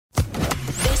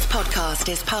podcast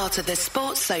is part of the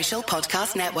Sports Social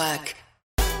Podcast Network.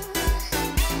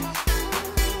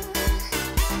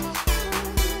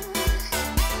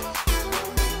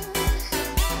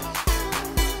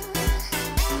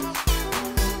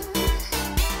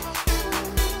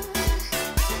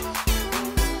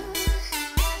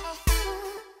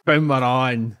 Boom, we're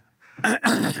on.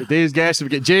 Today's guest, we've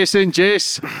got Jason.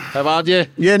 Jace, how are you?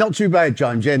 Yeah, not too bad,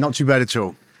 James. Yeah, not too bad at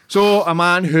all. So, a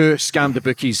man who scammed the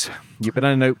bookies. You've been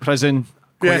in and out prison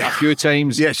quite a few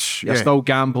times. Yes. You're still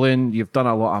gambling. You've done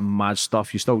a lot of mad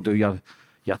stuff. You still do your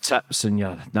tips and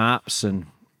your naps, and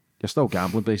you're still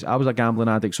gambling. But I was a gambling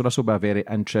addict, so this will be a very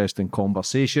interesting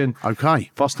conversation. Okay.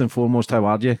 First and foremost, how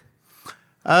are you?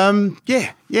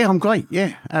 Yeah, I'm great.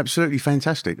 Yeah, absolutely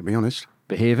fantastic, to be honest.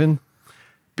 Behaving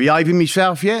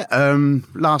myself, yeah.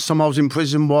 Last time I was in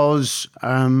prison was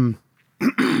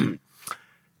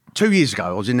 2 years ago.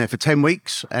 I was in there for 10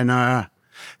 weeks, and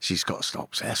she's got to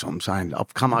stop. So that's what I'm saying.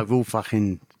 I've come over all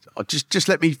fucking... Just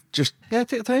let me just... Yeah,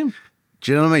 take your time.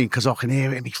 Do you know what I mean? Because I can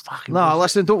hear it in me fucking... No,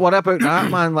 listen, don't worry about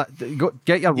that, man. Like,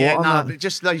 get your water. Yeah, no, but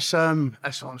just that's what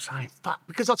I'm saying. Fuck,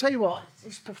 because I'll tell you what,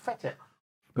 it's pathetic.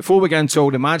 Before we get into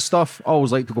all the mad stuff, I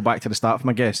always like to go back to the start for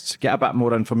my guests, get a bit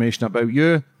more information about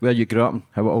you, where you grew up and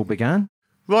how it all began.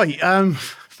 Right,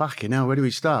 fucking hell, where do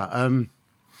we start?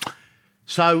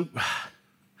 So,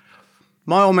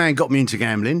 my old man got me into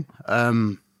gambling.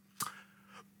 When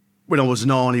I was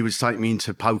 9, he was taking me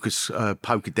into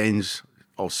poker dens.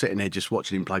 I was sitting there just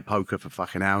watching him play poker for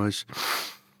fucking hours.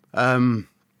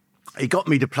 He got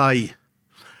me to play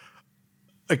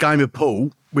a game of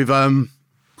pool with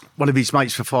one of his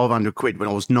mates for 500 quid when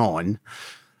I was 9.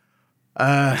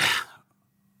 I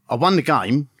won the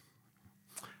game,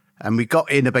 and we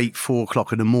got in about 4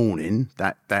 o'clock in the morning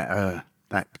that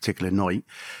particular night.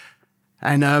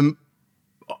 And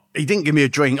he didn't give me a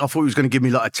drink. I thought he was going to give me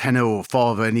like a tenner or a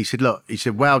fiver. And he said, "Look," he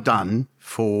said, "well done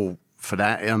for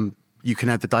that. You can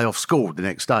have the day off school the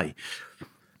next day."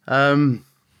 And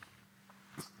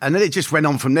then it just went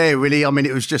on from there, really. I mean,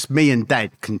 it was just me and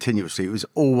Dad continuously. It was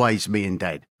always me and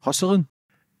Dad. Hustling?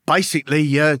 Basically,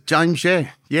 James,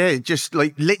 yeah. Yeah, just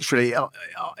like literally,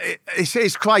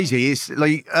 it's crazy. It's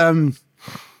like when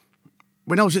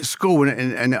I was at school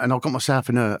and I got myself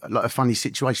in a funny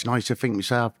situation, I used to think to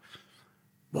myself,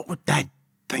 what would Dad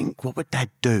think? What would Dad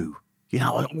do? You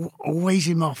know, always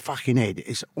in my fucking head.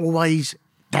 It's always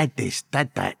Dad this,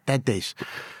 Dad that, Dad this.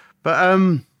 But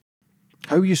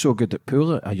how are you so good at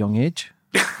pool at a young age?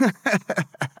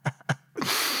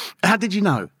 How did you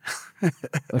know?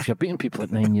 If you're beating people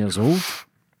at 9 years old.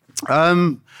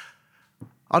 I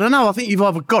don't know. I think you've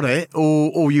either got it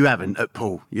or you haven't at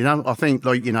pool. You know, I think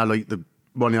like the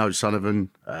Ronnie O'Sullivan,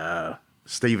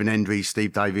 Stephen Hendry,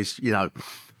 Steve Davis. You know,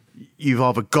 you've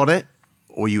either got it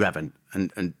or you haven't,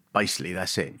 and basically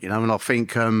that's it. You know, and I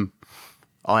think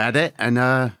I had it, and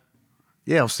I've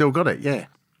still got it. Yeah.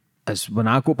 As when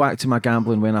I go back to my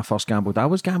gambling, when I first gambled, I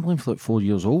was gambling for like 4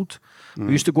 years old.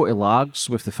 We used to go to Largs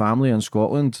with the family in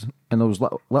Scotland, and there was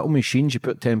little machines you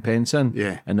put 10 pence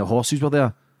in, and the horses were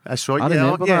there. That's right. I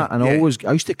remember that, and I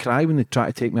used to cry when they tried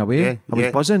to take me away. Yeah, I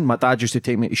was buzzing. My dad used to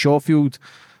take me to Shawfield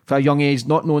for a young age,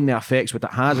 not knowing the effects what it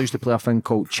has. I used to play a thing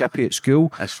called Chippy at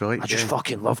school. That's right. I just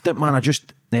fucking loved it, man.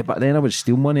 But then I would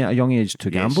steal money at a young age to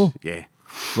gamble. Yeah.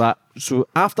 Like, so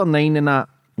after 9 and that,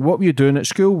 what were you doing at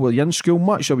school? Were you in school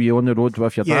much, or were you on the road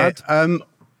with your dad? I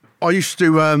used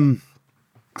to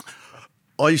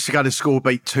go to school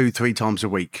about 2-3 times a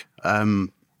week.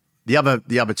 The other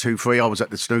 2-3, I was at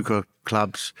the snooker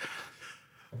clubs,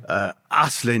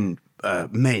 hustling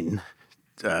men,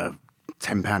 £10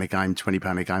 a game,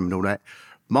 £20 a game, and all that.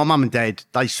 My mum and dad,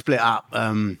 they split up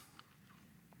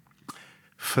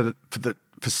for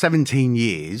 17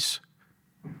 years,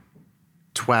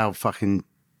 12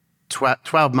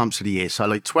 months of the year. So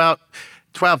like 12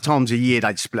 times a year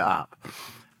they'd split up.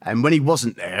 And when he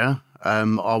wasn't there,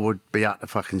 I would be at the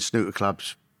fucking snooker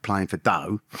clubs playing for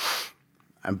dough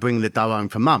and bring the dough home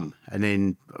for mum. And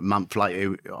then a month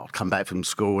later, I'd come back from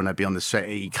school and they'd be on the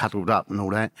settee, cuddled up and all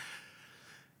that,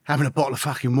 having a bottle of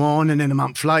fucking wine. And then a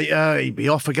month later, he'd be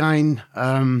off again.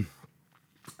 And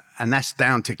that's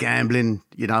down to gambling.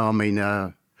 You know, I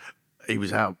mean, he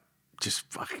was out just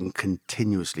fucking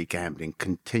continuously gambling,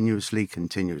 continuously.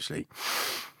 Couldn't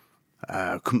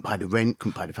pay the rent,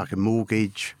 couldn't pay the fucking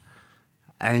mortgage.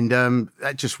 And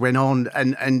that just went on.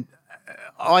 And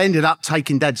I ended up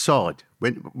taking Dad's side.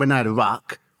 When I had a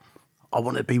ruck, I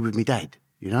wanted to be with me Dad,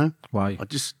 you know? Why?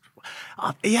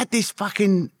 He had this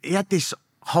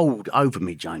hold over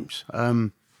me, James.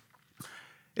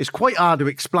 it's quite hard to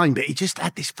explain, but he just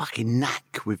had this fucking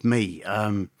knack with me. I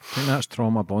think that's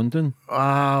trauma bonding.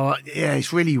 Oh, yeah,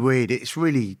 it's really weird. It's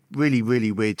really, really,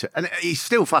 really weird. And he's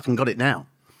still fucking got it now.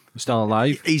 Still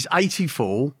alive? He's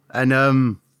 84,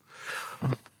 and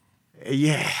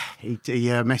yeah, he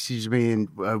messaged me and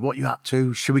what you up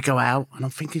to? Should we go out? And I'm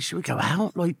thinking, should we go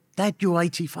out? Like, Dad, you're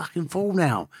 80 fucking 4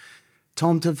 now.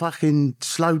 Time to fucking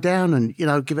slow down and, you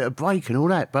know, give it a break and all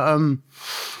that. But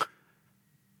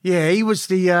yeah, he was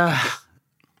the.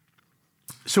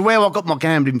 So where I got my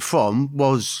gambling from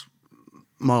was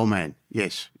my old man.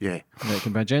 Yes, yeah. It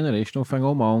can be a generational thing.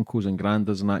 All my uncles and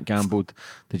granddads and that gambled.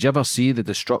 Did you ever see the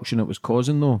destruction it was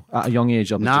causing, though, at a young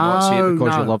age? Or did you not see it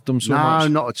because you loved them so much? No,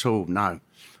 not at all, no.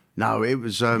 No, it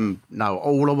was, no,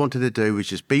 all I wanted to do was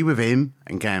just be with him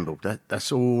and gamble.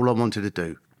 That's all I wanted to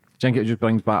do. Do you think it just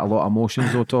brings back a lot of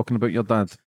emotions, though, talking about your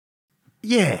dad?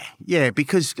 Yeah,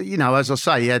 because, you know, as I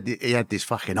say, he had this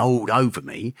fucking hold over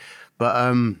me, but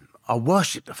I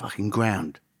worshipped the fucking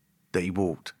ground that he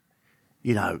walked.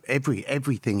 You know,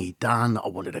 everything he'd done, I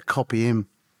wanted to copy him.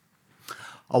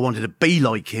 I wanted to be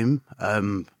like him.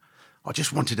 I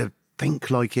just wanted to think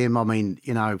like him. I mean,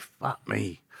 you know, fuck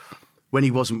me. When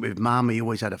he wasn't with Mum, he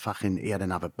always had he had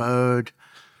another bird.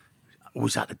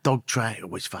 Always at the dog track,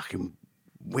 always fucking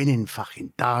winning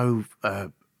fucking dough.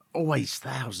 Always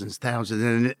thousands.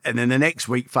 And then the next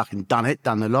week fucking done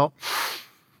the lot.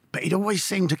 But he'd always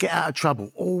seem to get out of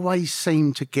trouble. Always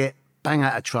seemed to get bang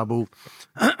out of trouble.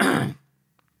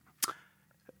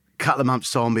 Couple of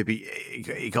months time, maybe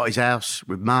he got his house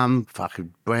with Mum,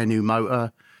 fucking brand new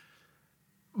motor.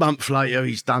 Months later,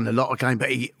 he's done a lot again,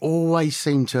 but he always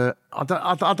seemed to. I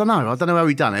don't know how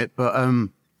he done it, but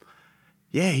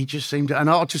yeah, he just seemed to. And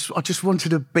I just wanted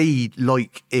to be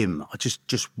like him. I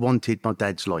just wanted my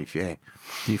dad's life. Yeah.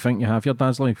 Do you think you have your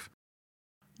dad's life?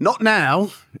 Not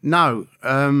now, no.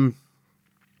 I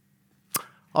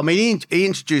mean, he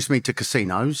introduced me to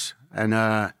casinos and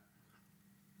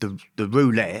the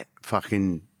roulette.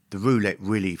 The roulette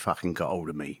really fucking got hold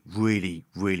of me. Really,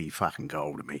 really fucking got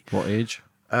hold of me. What age?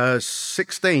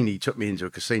 16, he took me into a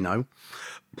casino.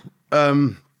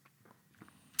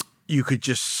 You could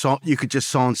just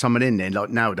sign someone in there.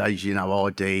 Like nowadays, you know,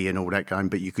 ID and all that going,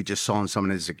 but you could just sign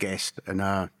someone as a guest. And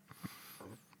I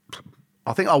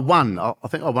think I won. I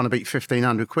think I won about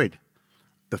 1,500 quid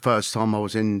the first time I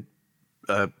was in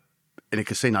a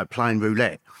casino playing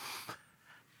roulette.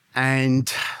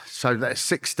 And so that's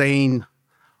 16.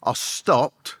 I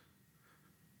stopped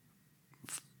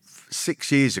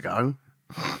 6 years ago.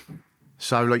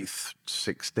 So like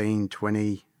 16,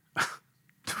 20,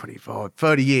 25,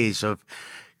 30 years of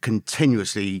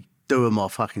continuously doing my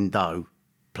fucking dough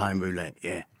playing roulette,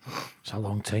 yeah. It's a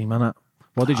long time, innit?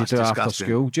 What did you do after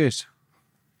school, Jace?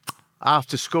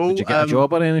 After school, did you get a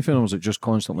job or anything, or was it just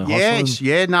constantly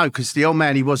hustling? No, because the old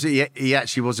man, he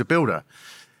actually was a builder.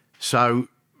 So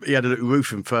he had a little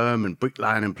roofing firm and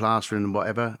bricklaying and plastering and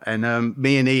whatever. And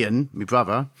me and Ian, my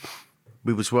brother,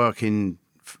 we was working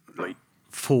like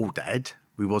full Dad.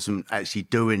 We wasn't actually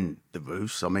doing the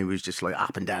roofs. I mean, we was just like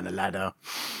up and down the ladder,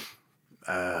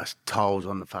 tiles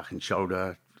on the fucking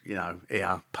shoulder, you know,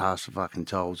 past the fucking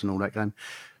tiles and all that game.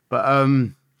 But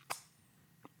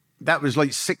that was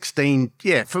like 16,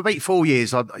 yeah, for about 4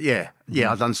 years, I'd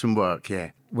done some work, yeah.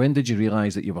 When did you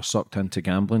realise that you were sucked into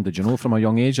gambling? Did you know from a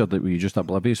young age, or were you just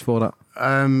oblivious for it?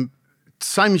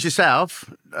 Same as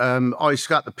yourself. I used to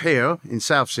go up the pier in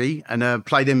Southsea and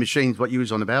play them machines, what you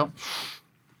was on about.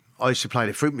 I used to play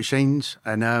the fruit machines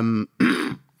and,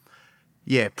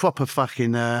 yeah, proper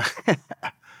fucking, about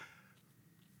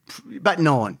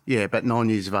 9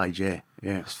 years of age, yeah.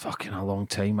 It's fucking a long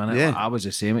time, innit? Yeah. Like, I was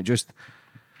the same.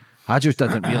 I just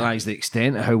didn't realise the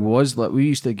extent of how it was. Like, we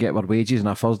used to get our wages on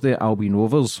a Thursday at Albion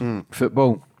Rovers,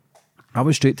 football. I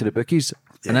was straight to the bookies.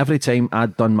 Yeah. And every time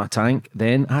I'd done my tank,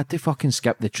 then I had to fucking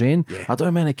skip the train. Yeah. I don't know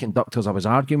how many conductors I was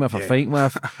arguing with or fighting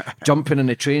with, jumping in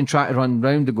the train, trying to run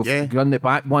round and go run the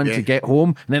back one to get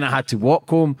home. And then I had to walk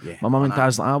home. Yeah. My mum and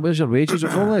dad's like, where's your wages? It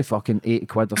was only fucking 80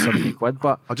 quid or 70 quid.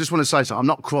 But I just want to say something. I'm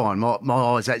not crying. My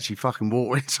eyes actually fucking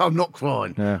watering, so I'm not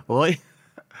crying. Yeah. All right?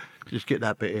 Just get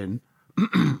that bit in.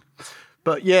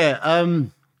 But yeah,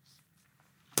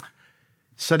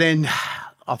 so then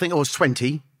I think I was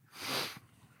 20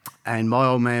 and my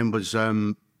old man was,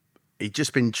 he'd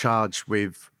just been charged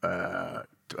with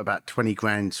about 20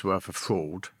 grand's worth of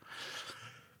fraud.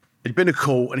 He'd been to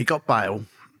court and he got bail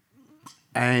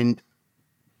and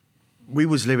we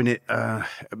was living at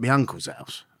my uncle's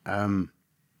house. And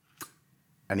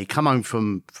he come home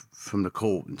from the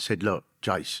court and said, look,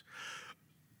 Jace,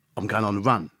 I'm going on the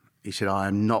run. He said, I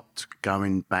am not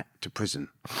going back to prison.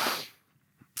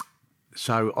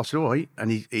 So I said, all right.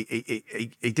 And he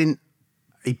didn't,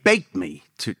 he begged me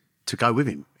to go with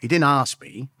him. He didn't ask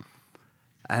me.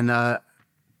 And I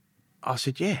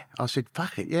said, yeah. I said,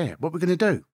 fuck it, yeah. What are we going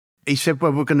to do? He said,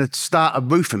 well, we're going to start a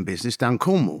roofing business down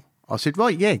Cornwall. I said,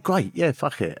 right, yeah, great, yeah,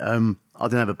 fuck it. I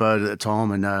didn't have a bird at the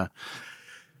time, and my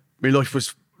life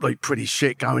was like pretty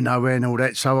shit, going nowhere and all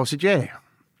that. So I said, yeah.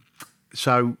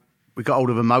 So we got hold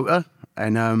of a motor,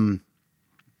 and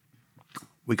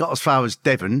we got as far as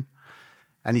Devon.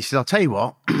 And he said, I'll tell you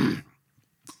what,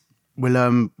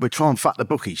 we'll try and fuck the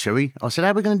bookie, shall we? I said,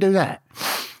 how are we going to do that?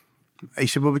 He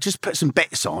said, well, we'll just put some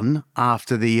bets on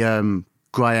after the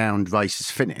greyhound race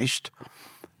is finished,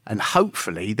 and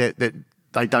hopefully that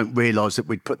they don't realise that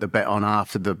we'd put the bet on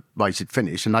after the race had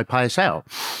finished and they pay us out.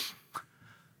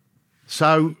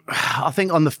 So I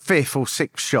think on the 5th or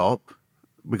 6th shop,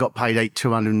 we got paid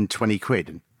 220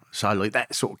 quid. So like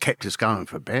that sort of kept us going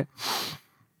for a bit.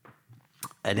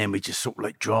 And then we just sort of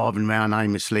like driving around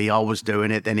aimlessly. I was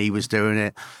doing it, then he was doing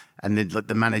it. And then like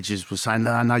the managers were saying,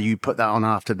 no, you put that on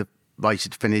after the race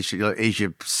had finished. Here's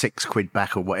your 6 quid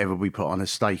back or whatever we put on a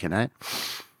stake in it.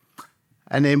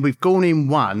 And then we've gone in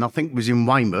one, I think it was in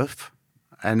Weymouth.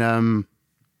 And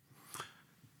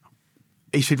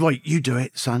he said, right, you do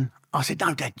it, son. I said,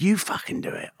 no, Dad, you fucking do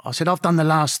it. I said, I've done the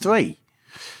last 3.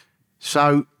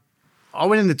 So I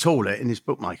went in the toilet in this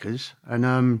bookmaker's,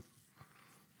 and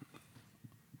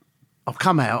I've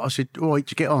come out. I said, all right,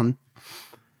 did you get on?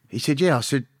 He said, yeah. I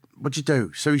said, what'd you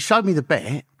do? So he showed me the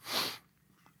bet.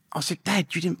 I said,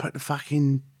 Dad, you didn't put the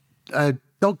fucking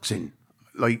dogs in.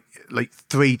 Like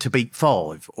 3 to beat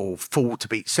 5 or 4 to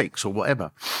beat 6 or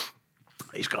whatever.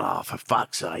 He's gone, oh, for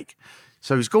fuck's sake.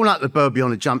 So he's gone out the Burby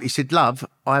on a jump. He said, love,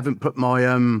 I haven't put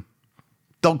my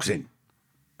dogs in.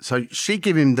 So she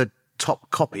gave him the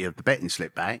top copy of the betting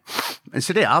slip back and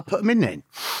said, yeah, I'll put them in then.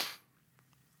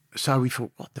 So we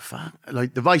thought, what the fuck?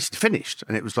 Like the race had finished,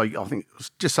 and it was like, I think,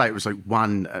 just say it was like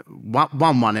one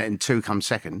won it and 2 come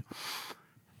second.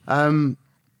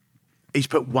 He's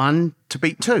put 1 to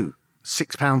beat 2.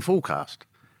 £6 forecast.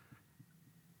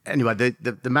 Anyway,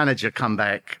 the manager come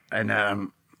back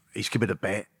and he's given a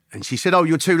bet, and she said, oh,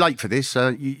 you're too late for this.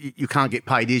 You can't get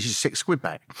paid. Here's your 6 quid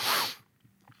back.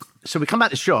 So we come back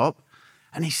to the shop,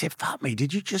 and he said, fuck me,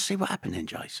 did you just see what happened then,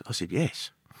 Jace? I said,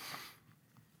 yes.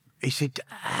 He said,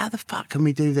 how the fuck can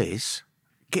we do this?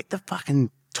 Get the fucking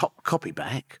top copy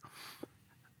back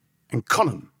and con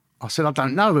them. I said, I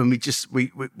don't know. And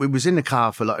we was in the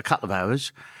car for like a couple of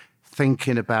hours,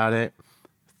 thinking about it,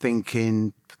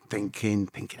 thinking,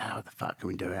 how the fuck can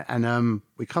we do it? And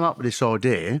we come up with this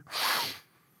idea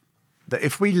that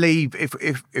if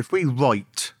we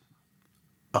write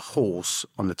a horse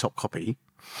on the top copy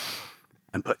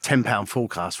and put £10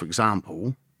 forecast, for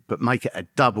example, but make it a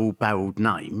double-barreled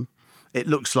name, it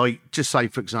looks like, just say,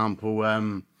 for example,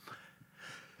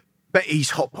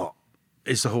 Betty's Hot Pot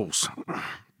is the horse.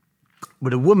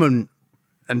 With a woman,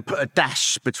 and put a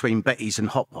dash between Betty's and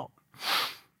Hot Pot.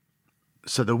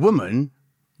 So the woman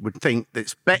would think that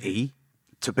it's Betty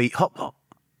to beat Hot Pot.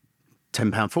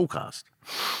 £10 forecast.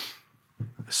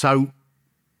 So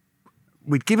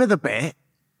we'd give her the bet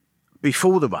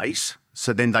before the race.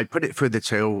 So then they put it through the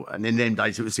till, and in them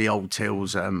days it was the old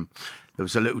tills. There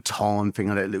was a little time thing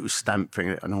on it, a little stamp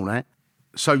thing and all that.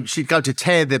 So she'd go to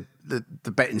tear the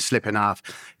betting slip in half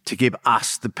to give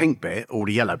us the pink bit or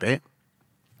the yellow bit,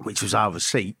 which was our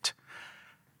receipt.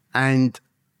 And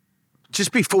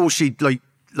just before she'd like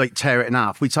tear it in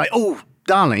half, we'd say, oh,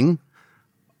 darling,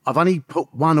 I've only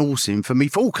put 1 horse in for me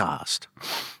forecast.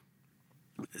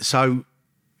 So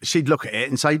she'd look at it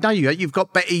and say, no, you've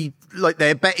got Betty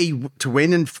Betty to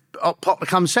win and Hot Pot to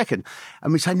come second.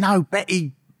 And we'd say, no,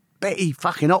 Betty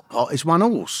fucking Hot Pot is 1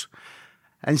 horse.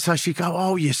 And so she'd go,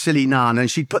 oh, you silly nun. And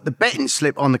she'd put the betting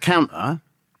slip on the counter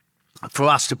for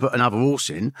us to put another horse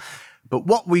in. But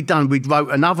what we'd done, we'd wrote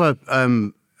another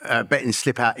betting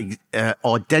slip out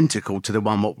identical to the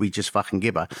one what we just fucking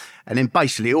give her. And then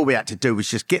basically all we had to do was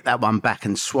just get that one back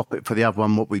and swap it for the other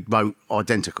one what we wrote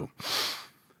identical.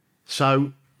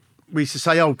 So we used to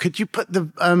say, oh, could you put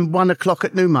the 1 o'clock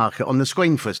at Newmarket on the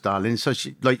screen for us, darling? So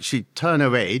she'd turn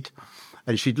her head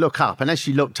and she'd look up. And as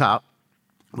she looked up,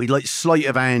 we'd sleight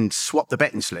of hand swap the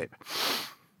betting slip.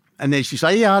 And then she'd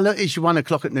say, yeah, look, it's your 1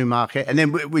 o'clock at Newmarket. And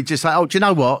then we'd just say, oh, do you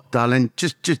know what, darling?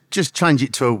 Just change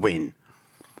it to a win.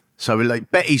 So we're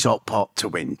like, Betty's Hot Pot to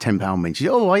win, £10 win. She's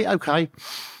all right, okay.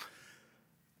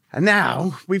 And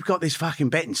now we've got this fucking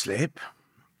betting slip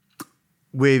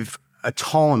with a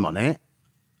time on it,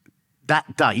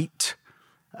 that date,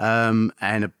 and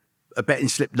a betting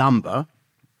slip number,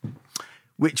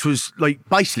 which was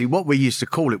basically what we used to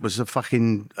call it was a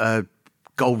fucking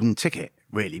golden ticket.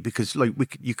 really, because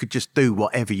like you could just do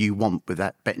whatever you want with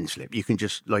that betting slip. You can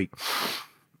just like,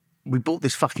 we bought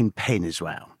this fucking pen as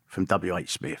well from WH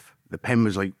Smith. The pen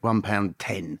was like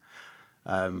 £1.10,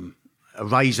 a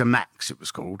Razor Max it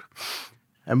was called.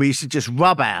 And we used to just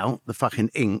rub out the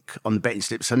fucking ink on the betting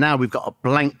slip. So now we've got a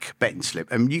blank betting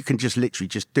slip and you can just literally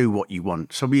just do what you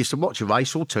want. So we used to watch a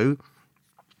race or two.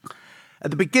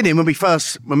 At the beginning, when we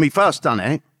first done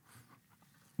it,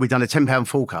 we'd done a £10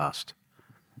 forecast.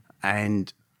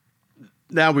 And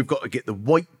now we've got to get the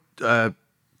white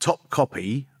top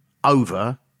copy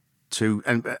over to,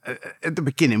 and at the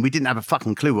beginning, we didn't have a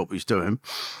fucking clue what we was doing.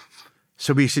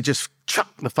 So we used to just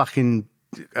chuck the fucking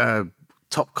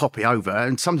top copy over,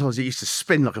 and sometimes it used to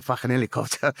spin like a fucking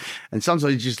helicopter, and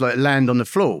sometimes it just like land on the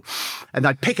floor. And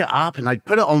they'd pick it up and they'd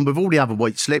put it on with all the other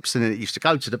white slips, and then it used to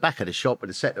go to the back of the shop where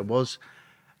the settler was,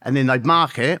 and then they'd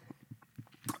mark it.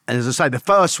 And as I say, the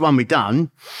first one we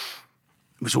done,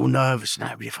 it was all nervous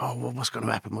now. We thought, oh, well, what's going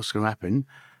to happen? What's going to happen?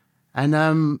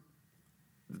 And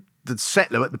the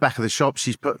settler at the back of the shop,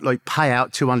 she's put like pay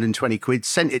out 220 quid,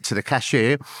 sent it to the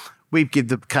cashier. We'd give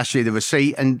the cashier the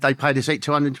receipt and they paid us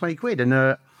 220 quid and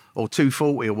or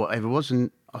 240 or whatever it was. And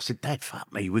I said, Dad,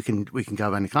 fuck me, we can go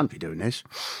around the country doing this.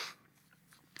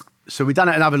 So we done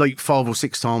it another like 5 or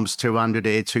 6 times, 200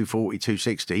 here, 240,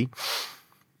 260.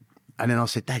 And then I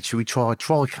said, Dad, should we try a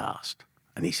TriCast?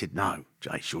 And he said, no,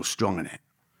 Jace, you're strong in it.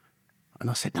 And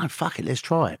I said, no, fuck it, let's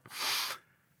try it.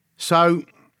 So...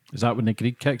 Is that when the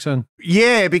greed kicks in?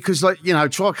 Yeah, because like, you know,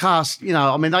 TriCast, you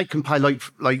know, I mean, they can pay like...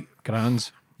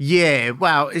 Grands. Yeah,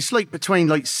 well, it's like between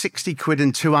like 60 quid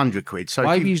and 200 quid. So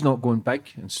why are you not going big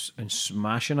and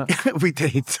smashing it? We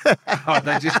did. Instead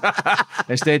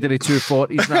of the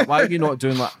 240s, now, why are you not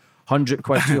doing like 100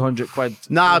 quid, 200 quid?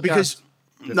 No, because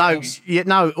no,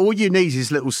 all you need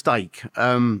is little stake.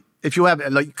 If you have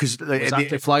it, like, because does that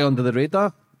to fly under the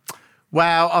radar?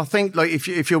 Well, I think like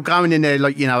if you're going in there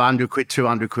like, you know, 100 quid,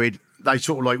 200 quid, they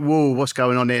sort of like, whoa, what's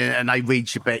going on here? And they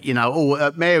read your bet, you know.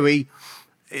 Oh, Mary,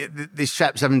 this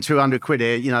chap's having 200 quid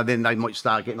here, you know. Then they might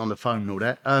start getting on the phone and all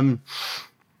that.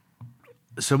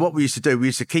 So what we used to do, we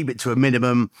used to keep it to a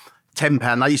minimum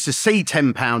 £10. I used to see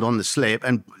 £10 on the slip,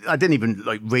 and I didn't even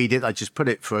like read it. I just put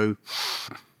it through.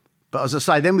 But as I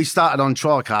say, then we started on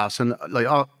TriCast, and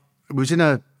like it was in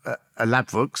a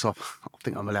Ladbrokes. I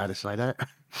think I'm allowed to say that.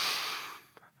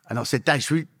 And I said, Dad,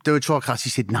 should we do a TriCast? He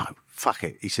said, no, fuck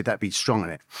it. He said, that'd be strong in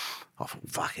it. I thought,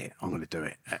 fuck it, I'm going to do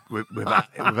it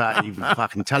without even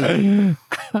fucking telling him.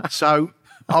 So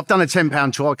I've done a £10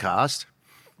 TriCast.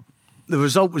 The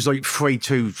result was like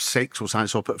 326 or something,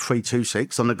 so I put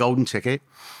 326 on the golden ticket.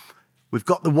 We've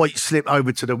got the white slip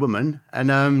over to the woman,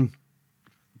 and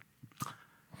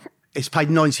it's paid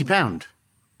 £90.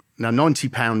 Now,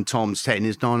 £90 times 10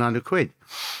 is 900 quid.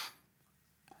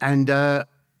 And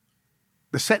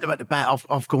the settler at the back,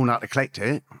 I've gone out to collect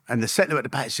it, and the settler at the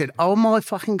back said, oh my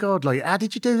fucking God, like, how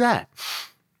did you do that?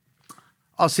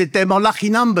 I said, they're my lucky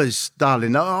numbers,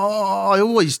 darling. I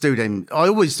always do them. I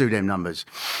always do them numbers.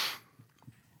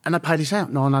 And they paid us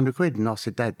out 900 quid. And I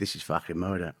said, Dad, this is fucking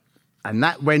murder. And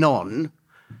that went on,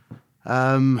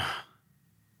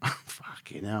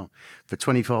 fucking hell, for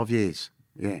 25 years.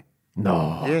 Yeah.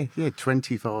 No. Yeah,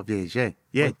 25 years, yeah.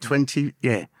 Yeah, 20,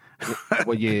 yeah.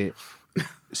 Were you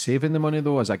saving the money,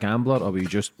 though, as a gambler, or were you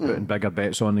just putting bigger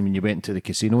bets on them when you went to the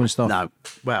casino and stuff? No.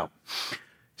 Well,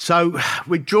 so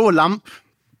we'd draw a lump.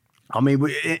 I mean,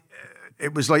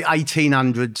 it was like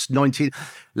 1800s, 19...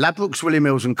 Ladbrokes, William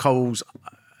Hills and Coles,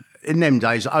 in them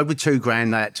days, over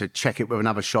 £2,000, they had to check it with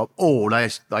another shop. Or they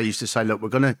used to say, look, we're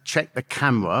going to check the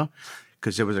camera,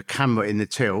 because there was a camera in the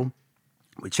till.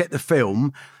 We check the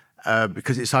film,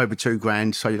 because it's over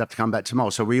 £2,000, so you'd have to come back tomorrow.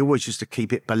 So we always used to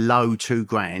keep it below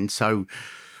 £2,000, so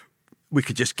we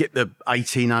could just get the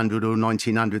 1800 or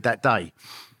 1900 that day.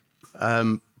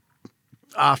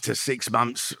 After 6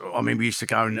 months, I mean, we used to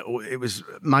go, and it was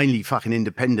mainly fucking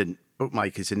independent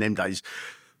bookmakers in them days.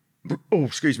 Oh,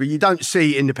 excuse me. You don't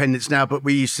see independents now, but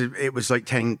we used to, it was like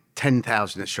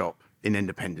 10,000 a shop in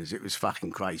independents. It was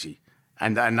fucking crazy.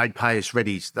 And they'd pay us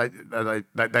readies.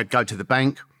 They'd go to the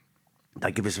bank.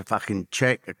 They'd give us a fucking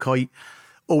check, a kite.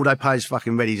 All they pay is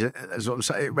fucking readies. As what I'm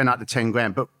saying, it went up to 10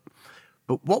 grand. But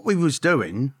what we was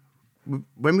doing,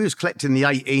 when we was collecting the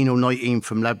 18 or 19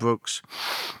 from Ladbrokes,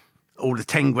 or the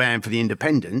 10 grand for the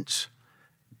independents,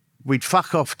 we'd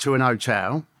fuck off to an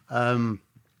hotel,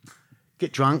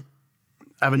 get drunk,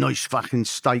 have a nice fucking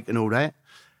steak and all that.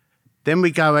 Then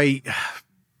we go eat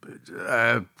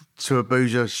to a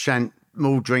boozer, shant,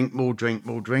 more drink.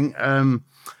 Then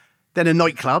a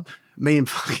nightclub, me and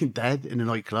fucking Dad in a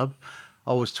nightclub.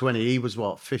 I was 20, he was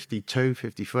what, 52,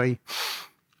 53.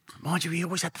 mind you, he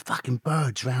always had the fucking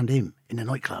birds round him in the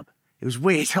nightclub. It was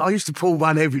weird. I used to pull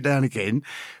one every now and again,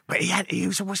 but he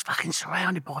was always fucking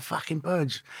surrounded by fucking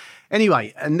birds.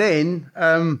 Anyway, and then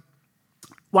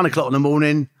 1 o'clock in the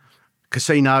morning,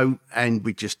 casino, and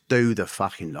we just do the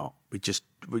fucking lot. We just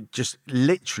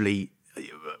literally,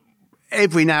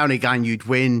 every now and again you'd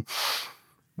win.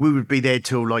 We would be there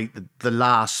till like the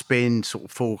last spin, sort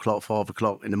of 4 o'clock, 5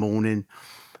 o'clock in the morning.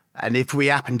 And if we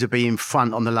happened to be in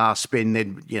front on the last spin,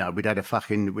 then, you know, we'd had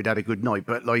a good night.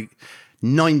 But like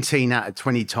 19 out of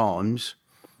 20 times,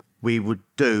 we would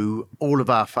do all of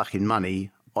our fucking money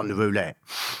on the roulette.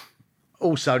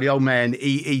 Also, the old man,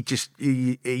 he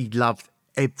loved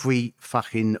every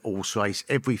fucking horse race,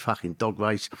 every fucking dog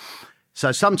race.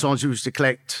 So sometimes we used to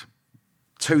collect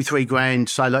 2-3 grand,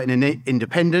 say like in an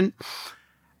independent.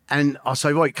 And I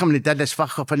say, right, come on, Dad, let's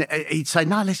fuck off. And he'd say,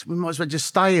 no, we might as well just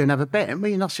stay here and have a bet.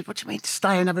 And I said, what do you mean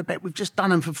stay and have a bet? We've just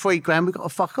done them for 3 grand. We've got to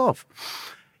fuck off.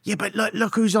 Yeah, but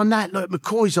look who's on that. Look,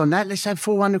 McCoy's on that. Let's have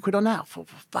 400 quid on that. For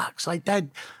fuck's sake,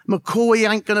 Dad, McCoy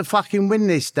ain't going to fucking win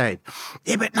this, Dad.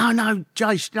 Yeah, but no,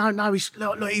 Jace,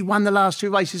 no. Look, he won the last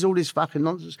 2 races, all this fucking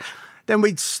nonsense. Then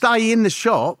we'd stay in the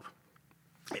shop.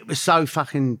 It was so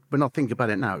fucking, when I think about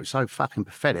it now, it was so fucking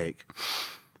pathetic.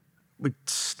 We'd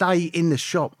stay in the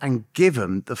shop and give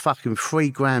them the fucking 3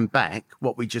 grand back,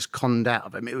 what we just conned out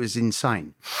of them. It was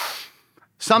insane.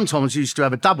 Sometimes we used to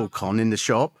have a double con in the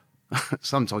shop.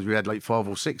 Sometimes we had like 5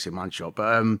 or 6 in one shop.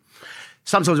 But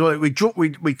sometimes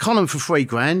we'd con them for 3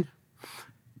 grand.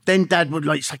 Then Dad would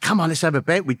like say, come on, let's have a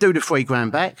bet. We'd do the 3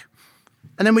 grand back.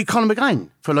 And then we'd con them again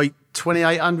for like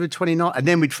 2,800, 29, and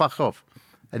then we'd fuck off.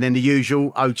 And then the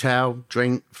usual hotel,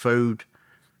 drink, food,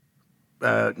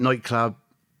 nightclub,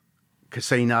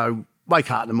 casino,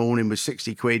 wake up in the morning with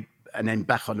 60 quid and then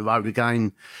back on the road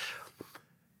again.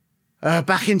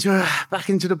 Back into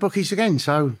the bookies again.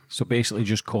 So basically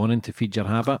just conning to feed your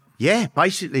habit? Yeah,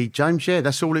 basically, James, yeah,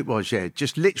 that's all it was, yeah.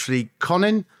 Just literally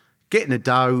conning, getting the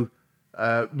dough,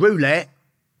 roulette,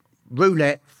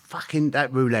 fucking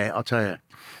that roulette, I'll tell you.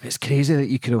 It's crazy that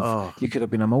you could have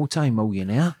been a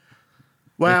multi-millionaire.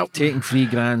 Well, like taking 3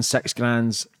 grand, 6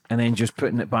 grand, and then just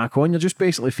putting it back on. You're just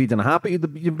basically feeding a habit.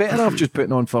 You're better off just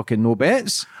putting on fucking no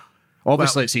bets.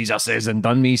 Obviously, it's easier says than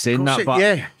done, me saying that,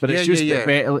 but it's just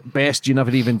the best you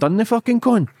never even done the fucking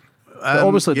con.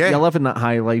 Obviously, you're living that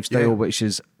high lifestyle, which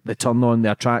is the turn on,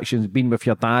 the attractions, being with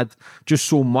your dad, just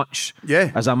so much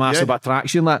as a massive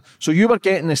attraction. That so you were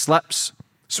getting the slips,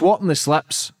 swapping the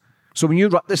slips. So when you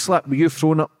rip the slip, were you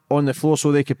throwing it on the floor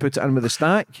so they could put it in with the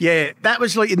stack? Yeah, that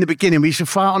was like in the beginning. We used to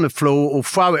throw it on the floor or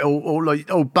throw it or like,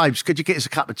 oh, babes, could you get us a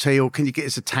cup of tea or can you get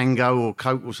us a tango or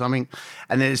Coke or something?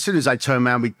 And then as soon as they turn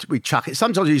around, we'd chuck it.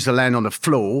 Sometimes it used to land on the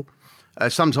floor.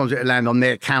 Sometimes it would land on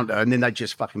their counter and then they'd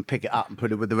just fucking pick it up and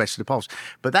put it with the rest of the pots.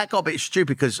 But that got a bit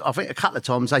stupid because I think a couple of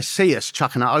times they see us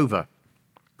chucking it over.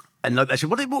 And they said,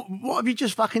 what have you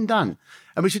just fucking done?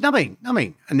 And we said, nothing.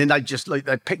 And then they just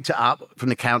they picked it up from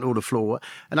the counter or the floor.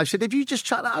 And I said, have you just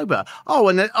chucked that over? Oh,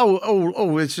 and then,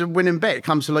 it's a winning bet. It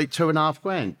comes to like 2.5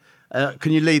 grand.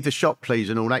 Can you leave the shop, please?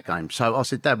 And all that game. So I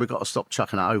said, Dad, we've got to stop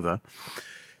chucking it over.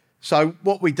 So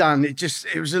what we done, it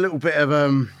was a little bit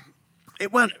of,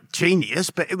 it weren't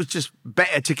genius, but it was just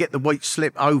better to get the white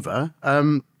slip over.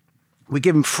 We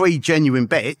give them 3 genuine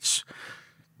bets.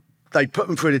 They put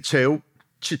them through the till.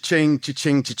 Cha-ching,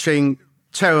 cha-ching, cha-ching,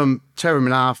 tear them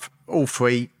in half, all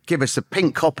 3, give us the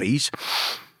pink copies,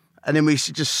 and then we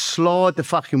should just slide the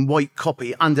fucking white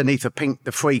copy underneath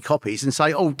the 3 copies and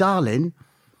say, oh, darling,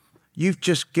 you've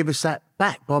just give us that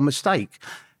back by mistake.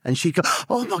 And she'd go,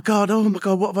 oh my God,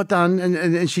 what have I done?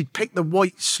 And she'd pick the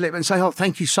white slip and say, oh,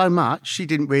 thank you so much. She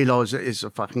didn't realise it is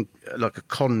a fucking, like a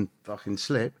con fucking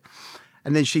slip.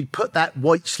 And then she'd put that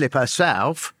white slip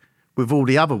herself with all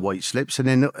the other white slips, and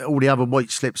then all the other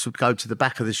white slips would go to the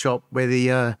back of the shop where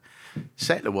the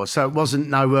settler was. So it wasn't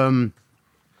no...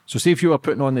 So see if you were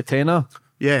putting on the tenner,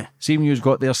 see when you've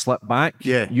got their slip back,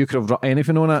 you could have written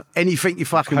anything on it. Anything you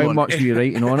fucking want. How much were you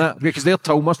writing on it? Because their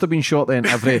till must have been short then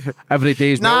every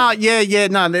day's milk.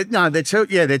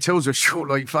 Their tills are short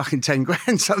like fucking 10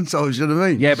 grand sometimes, you know what I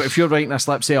mean? Yeah, but if you're writing a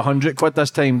slip, say 100 quid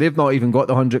this time, they've not even got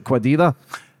the 100 quid either.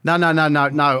 No.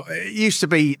 It used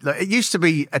to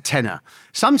be a tenner.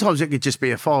 Sometimes it could just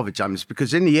be a fiver, James,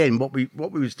 because in the end, what we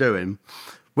was doing,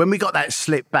 when we got that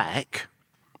slip back,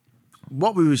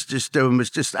 what we was just doing was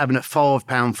just having a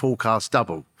 £5 forecast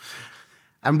double.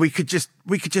 And we could just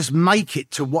make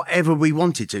it to whatever we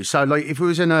wanted to. So like if we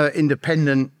was in an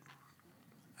independent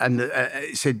and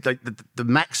it said like the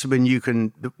maximum you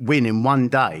can win in one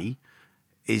day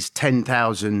is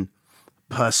 10,000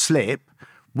 per slip,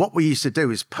 what we used to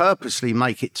do is purposely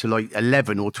make it to like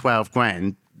 11 or 12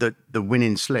 grand the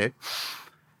winning slip.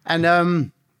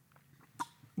 And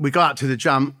we go out to the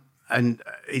jump, and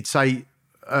he'd say,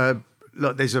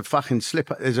 look, there's a fucking slip,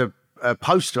 there's a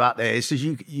poster out there. It says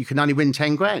you can only win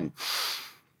 10 grand.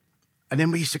 And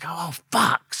then we used to go, oh,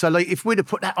 fuck. So like, if we'd have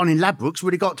put that on in Ladbrokes,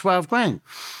 we'd have got 12 grand.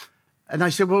 And they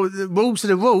said, well, the rules are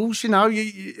the rules, you know,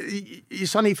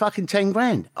 it's only fucking 10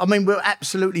 grand. I mean, we're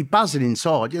absolutely buzzing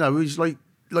inside, you know, it was like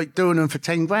doing them for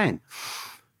 10 grand.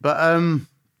 But,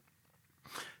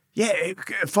 yeah,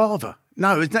 father.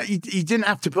 No, you didn't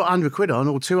have to put 100 quid on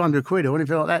or 200 quid or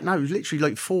anything like that. No, it was literally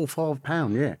like £4 or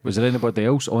 £5, yeah. Was there anybody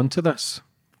else onto this?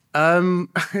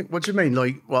 What do you mean?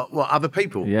 Like, what other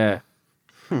people? Yeah.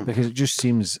 Because it just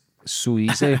seems so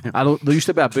easy. I know there used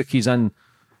to be a Bookies in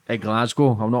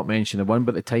Glasgow. I'll not mention the one,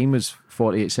 but the time was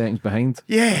 48 seconds behind.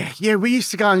 Yeah. We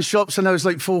used to go in shops and there was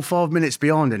like 4 or 5 minutes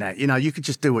behind in that. You know, you could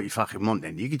just do what you fucking want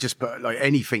then. You could just put like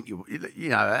anything, you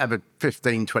know, have a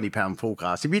 £15, £20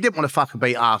 forecast. If you didn't want to fucking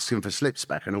be asking for slips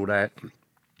back and all that,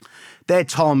 their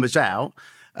time was out.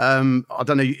 I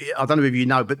don't know if you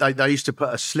know, but they used to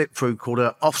put a slip through called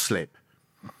an off slip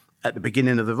at the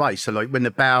beginning of the race. So like when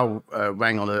the bell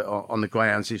rang on the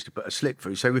greyhounds, they used to put a slip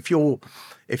through. So if your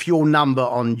number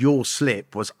on your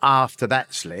slip was after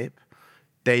that slip,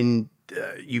 then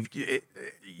you've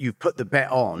put the bet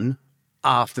on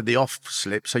after the off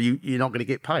slip, so you're not going to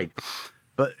get paid.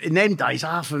 But in them days,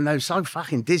 half of them, they were so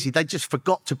fucking dizzy, they just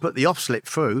forgot to put the off slip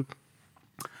through.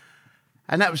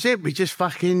 And that was it. We just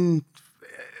fucking...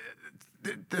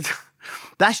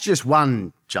 That's just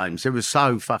one, James. There was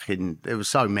so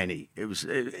many.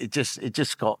 It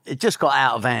just got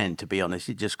out of hand, to be honest.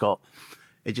 It just got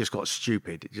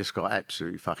stupid. It just got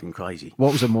absolutely fucking crazy.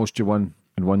 What was the most you won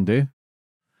in one day?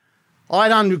 I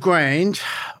had 100 grand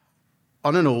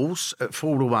on an horse at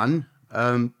 4 to 1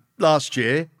 last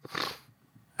year,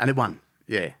 and it won.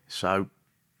 Yeah. So,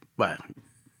 well,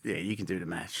 yeah, you can do the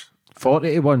maths.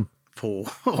 40 to 1. 4.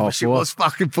 It was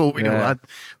fucking 40 to 1.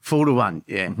 4 to 1.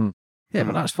 Yeah. Mm-hmm. Yeah,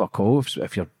 but that's fuck all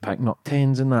if you're picking up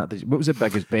tens and that. What was the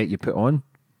biggest bet you put on?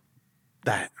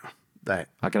 That. A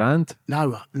grand?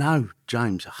 No,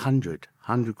 James, 100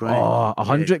 grand. Oh,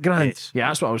 100 grand? Yes. Yeah,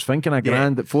 that's what I was thinking, a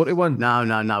grand at 41. No,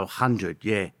 100,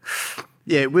 yeah.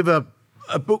 Yeah, with a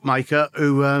bookmaker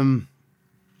who,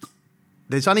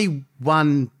 there's only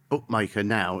one bookmaker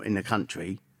now in the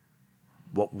country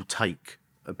what will take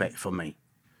a bet from me.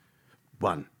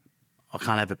 One. I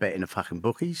can't have a bet in the fucking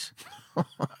bookies.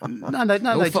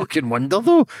 No fucking wonder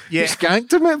though. Yeah. You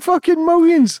skanked him at fucking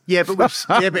millions. Yeah, but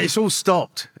it's all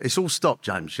stopped. It's all stopped,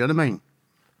 James. You know what I mean?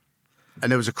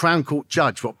 And there was a Crown Court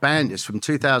judge what banned us from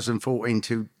 2014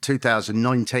 to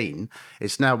 2019.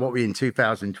 It's now what we're in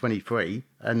 2023,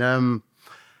 and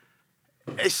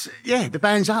the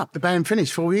ban's up. The ban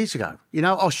finished 4 years ago. You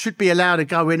know, I should be allowed to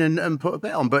go in and put a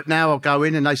bet on, but now I'll go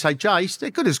in and they say, Jace, they're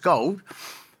good as gold.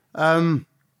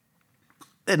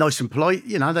 They're nice and polite,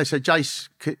 you know. They said, Jace,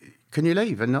 can you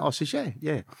leave? And I said,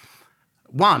 yeah.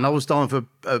 One, I was dying to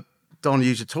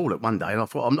use the toilet one day, and I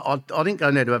thought, I didn't go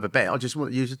in there to have a bet. I just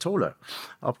want to use the toilet.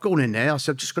 I've gone in there. I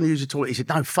said, I'm just going to use the toilet. He said,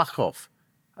 no, fuck off.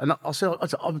 And I said,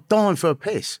 I'm dying for a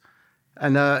piss.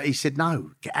 And he said,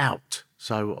 no, get out.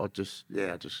 So I just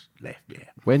left, yeah.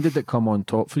 When did it come on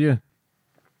top for you?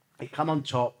 It come on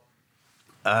top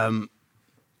about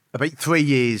 3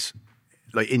 years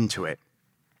into it.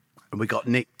 And we got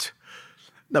nicked.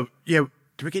 No, yeah,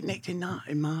 did we get nicked in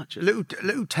March? A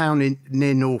little town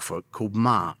near Norfolk called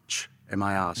March,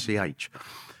 March. It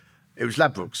was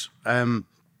Ladbrokes. And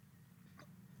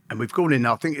we've gone in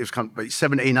there, I think it was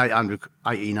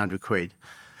 1,800 quid.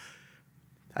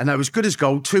 And they was good as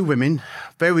gold, 2 women,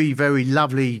 very, very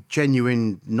lovely,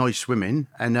 genuine, nice women.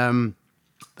 And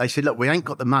they said, look, we ain't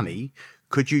got the money.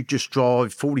 Could you just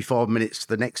drive 45 minutes to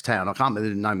the next town? I can't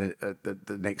remember the name of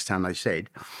the next town they said.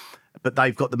 But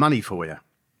they've got the money for you.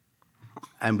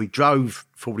 And we drove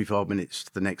 45 minutes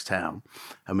to the next town,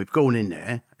 and we've gone in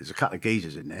there. There's a couple of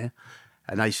geezers in there,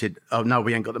 and they said, oh, no,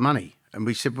 we ain't got the money. And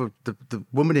we said, well, the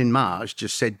woman in March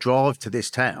just said, drive to this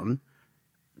town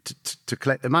to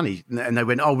collect the money. And they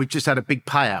went, oh, we've just had a big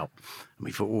payout. And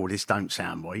we thought, oh, this don't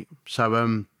sound right.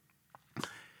 So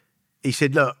he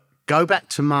said, look, go back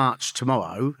to March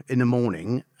tomorrow in the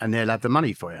morning, and they'll have the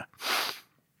money for you.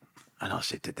 And I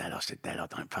said to Dad, I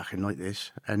don't fucking like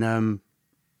this. And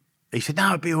he said,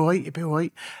 no, it'll be all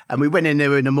right. And we went in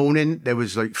there in the morning. There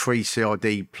was 3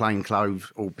 CID plain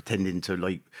clothes, all pretending to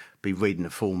be reading the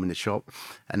form in the shop.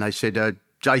 And they said,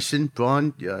 Jason,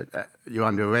 Brian, you're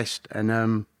under arrest.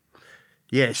 And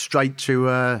straight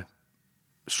to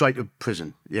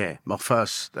prison. Yeah, my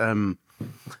first time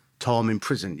in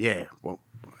prison. Yeah, well,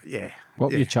 yeah.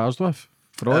 What were you charged with?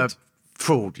 Fraud?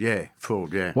 Fraud, yeah.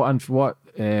 What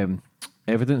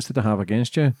evidence did they have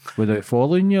against you? Were they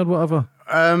following you or whatever?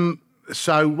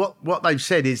 So what they've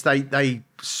said is they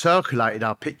circulated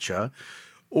our picture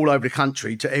all over the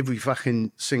country to every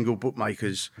fucking single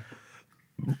bookmakers,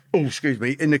 in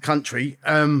the country.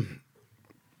 And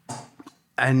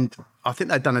I think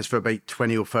they'd done this for about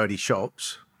 20 or 30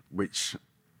 shops, which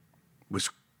was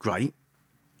great.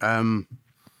 And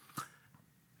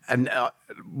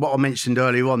what I mentioned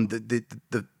earlier on, the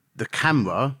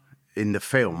camera in the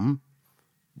film,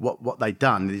 what they'd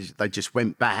done is they just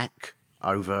went back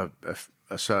over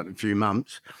a certain few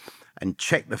months and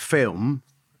checked the film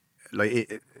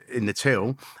in the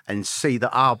till and see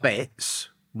that our bets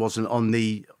wasn't on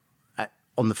the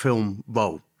film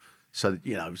roll. So,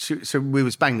 so we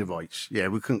was bang the rights. Yeah,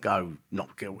 we couldn't go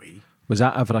not guilty. Was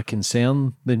that ever a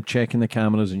concern, them checking the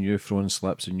cameras and you throwing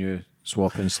slips and you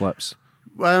swapping slips?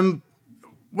 Well,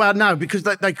 no, because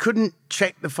they couldn't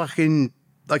check the film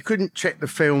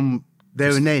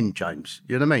there and then, James.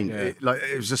 You know what I mean? Yeah.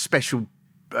 It was a special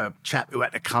chap who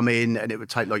had to come in, and it would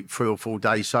take like 3 or 4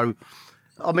 days. So,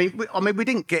 I mean, we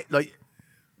didn't get like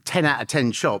 10 out of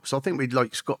 10 shops. I think we'd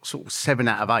got sort of 7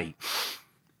 out of 8.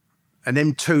 And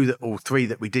then 2 or 3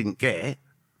 that we didn't get,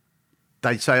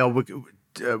 they'd say, "Oh, we're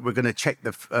going to check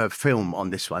the film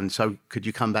on this one. So could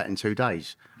you come back in 2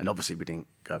 days?" And obviously we didn't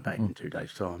go back in 2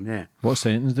 days' time. Yeah. What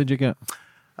sentence did you get?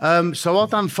 So I've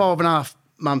done 5.5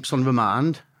 months on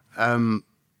remand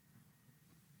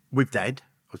with Dad.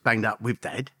 I was banged up with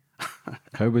Dad.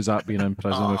 How was that being in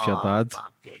prison with your dad?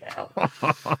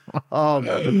 Oh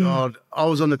my God! I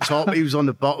was on the top, he was on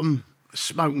the bottom,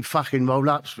 smoking fucking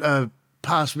roll-ups.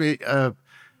 Pass me a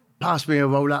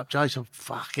roll-up, Jason.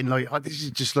 Fucking this is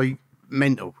just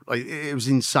mental. It was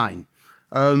insane.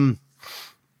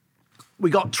 We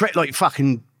got treated like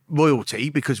fucking royalty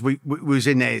because we was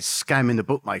in there scamming the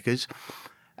bookmakers.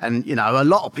 And, a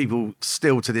lot of people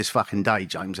still to this fucking day,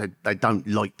 James, they don't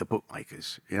like the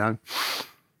bookmakers,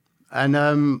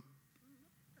 And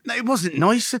it wasn't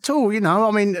nice at all,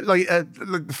 I mean,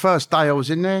 the first day I was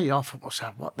in there, I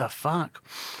thought, what the fuck?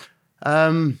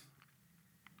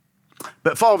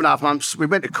 But 5.5 months, we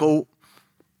went to court,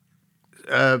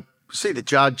 see the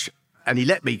judge, and he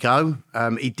let me go.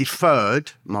 He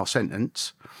deferred my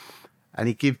sentence, and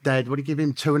he give Dad, what did he give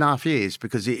him, 2.5 years?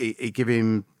 Because he give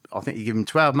him, I think he give him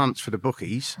 12 months for the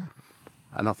bookies,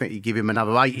 and I think he give him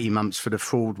another 18 months for the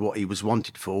fraud, what he was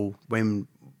wanted for when,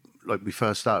 we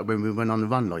first started, when we went on the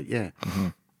run, Mm-hmm.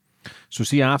 So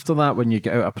see, after that, when you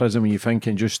get out of prison, were you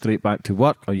thinking just straight back to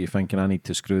work, or are you thinking I need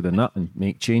to screw the nut and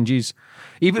make changes?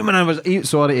 Even when I was,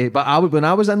 when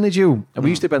I was in the jail, we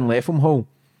used to be in Letham Hall,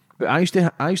 but I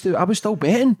was still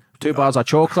betting. 2 bars of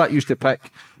chocolate, used to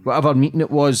pick whatever meeting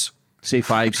it was, say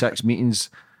 5, 6 meetings.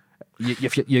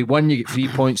 If you won, you get 3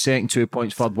 points, second 2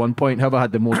 points, third 1 point. Whoever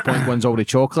had the most point wins all the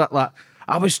chocolate.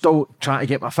 I was still trying to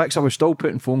get my fix. I was still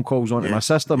putting phone calls on to my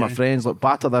sister, my friends,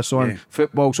 batter this on,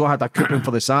 football. So I had a coupon for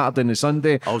the Saturday and the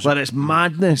Sunday. It's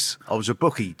madness. I was a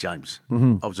bookie, James.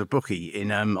 Mm-hmm. I was a bookie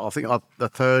in, I think the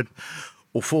 3rd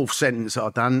or 4th sentence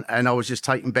I'd done, and I was just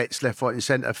taking bets left, right and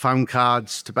centre, phone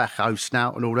cards, tobacco,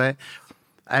 snout and all that.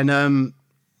 And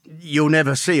you'll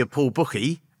never see a poor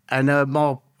bookie. And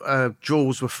my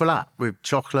drawers were full up with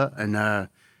chocolate and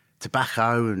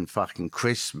tobacco and fucking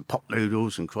crisps and pop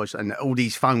noodles and all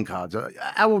these phone cards.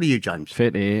 How old are you, James?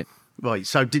 58. Right.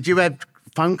 So did you have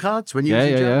phone cards when you was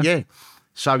in jail? Yeah.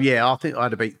 So I think I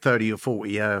had about 30 or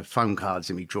 40 phone cards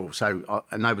in my drawer. So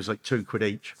and they was like £2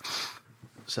 each.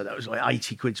 So that was like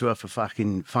 80 quid's worth of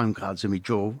fucking phone cards in my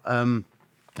drawer.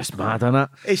 That's mad, isn't it?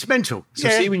 It's mental. So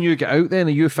see, when you get out then, are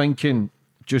you thinking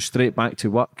just straight back to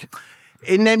work?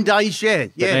 In them days, yeah.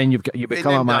 But then you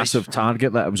become a massive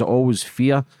target. That was always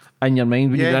fear in your mind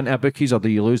when you get into bookies, or do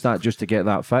you lose that just to get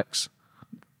that fix?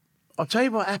 I'll tell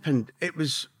you what happened. It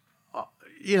was,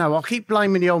 I keep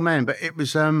blaming the old man, but it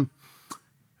was,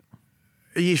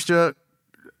 he used to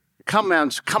come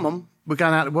round, come on, we're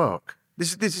going out to work.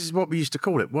 This is what we used to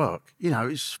call it, work.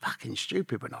 It's fucking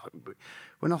stupid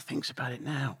when I think about it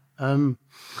now.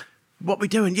 What we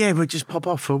doing? Yeah, we'll just pop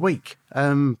off for a week.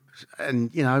 And,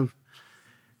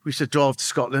 we used to drive to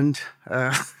Scotland.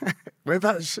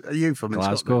 Whereabouts are you from?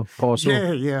 Glasgow,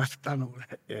 Portsmouth. Yeah, I've done all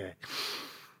that. Yeah,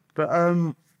 but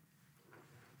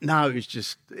no,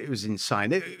 it was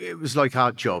insane. It was like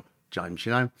our job, James.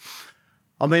 I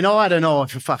mean, I had an eye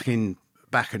for fucking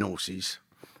backing horses,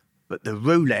 but the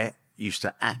roulette used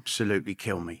to absolutely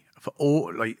kill me. For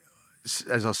all,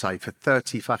 as I say, for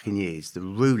 30 fucking years, the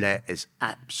roulette has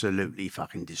absolutely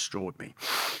fucking destroyed me.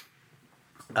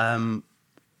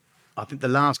 I think the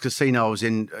last casino I was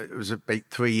in, it was about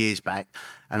 3 years back,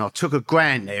 and I took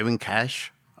 £1,000 there in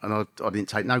cash, and I didn't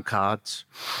take no cards.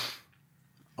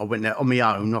 I went there on my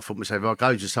own. I thought to myself, if I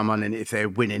go to someone and if they're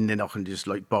winning, then I can just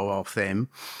like borrow off them.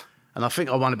 And I think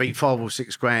I won about 5 or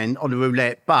 6 grand on the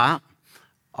roulette. But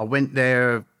I went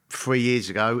there 3 years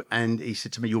ago, and he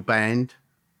said to me, "You're banned."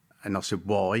 And I said,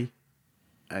 "Why?"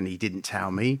 And he didn't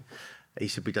tell me. He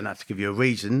said, "We don't have to give you a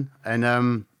reason."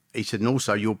 And he said, "And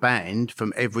also you're banned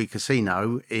from every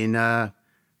casino in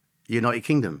United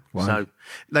Kingdom." Wow. So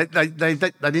they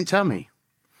didn't tell me.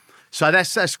 So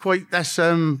that's quite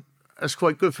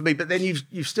good for me. But then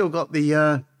you've still got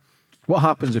the. What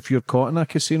happens if you're caught in a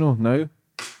casino now?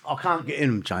 I can't get in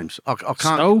them, James. I can't.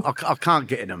 Still? I can't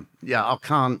get in them. Yeah, I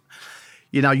can't.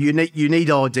 You know, you need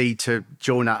ID to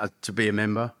join that to be a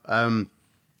member.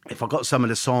 If I got someone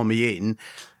to sign me in,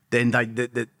 then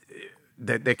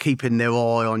they're keeping their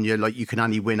eye on you. Like you can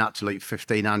only win up to like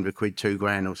 1,500 quid, 2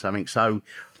 grand or something. So,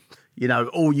 you know,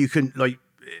 or you can like.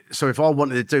 So if I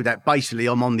wanted to do that, basically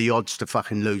I'm on the odds to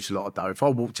fucking lose a lot of dough. If I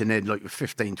walked in there like with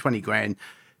 15, 20 grand,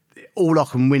 all I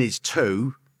can win is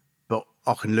 2, but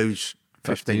I can lose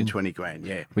 15, 20 grand,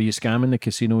 yeah. Were you scamming the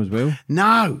casino as well?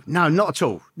 No, not at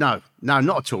all. No, not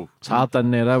at all. It's hard in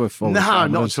there, with all the No,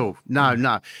 not cameras. at all.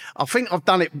 No. I think I've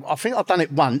done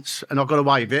it once and I got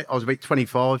away with it. I was about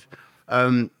 25.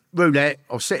 Roulette,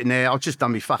 I was sitting there, I'd just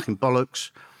done my fucking bollocks.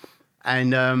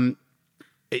 And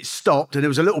it stopped and there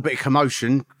was a little bit of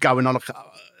commotion going on, a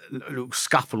little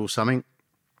scuffle or something.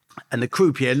 And the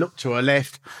croupier looked to her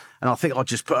left and I think I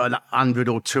just put 100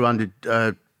 or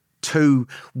 200,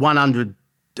 100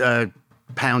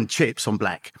 pound chips on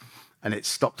black. And it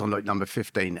stopped on like number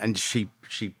 15 and she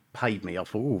paid me. I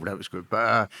thought, oh, that was good.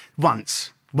 But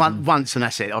once and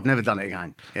that's it. I've never done it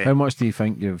again. Yeah. How much do you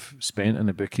think you've spent in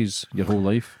the bookies your whole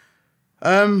life?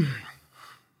 I've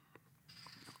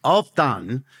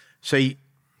done, see,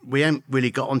 we haven't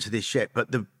really got onto this yet,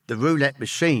 but the roulette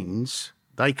machines,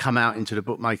 they come out into the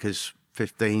bookmakers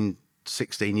 15,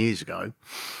 16 years ago.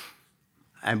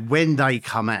 And when they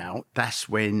come out, that's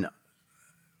when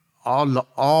I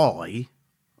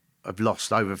have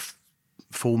lost over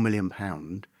 £4 million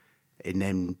in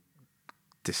them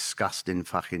disgusting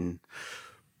fucking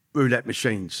roulette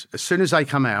machines. As soon as they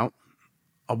come out,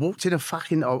 I walked in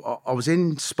I was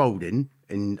in Spalding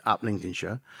in up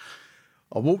Lincolnshire.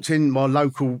 I walked in my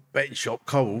local betting shop,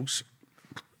 Coles,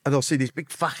 and I see this big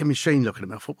fucking machine looking at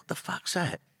me. I thought, what the fuck's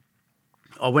that?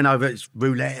 I went over, it's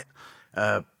roulette,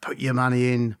 put your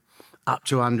money in, up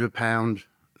to £100,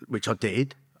 which I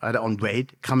did. I had it on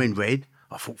red, come in red.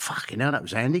 I thought, fucking hell, that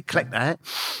was handy. Collect that.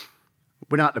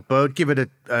 Went out to Bird, give it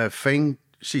a thing.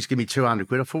 She's given me 200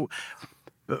 quid. I thought,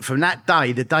 but from that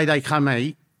day, the day they come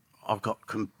out, I got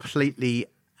completely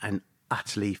and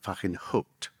utterly fucking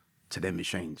hooked to them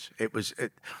machines.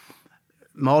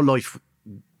 My life,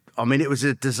 I mean, it was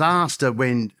a disaster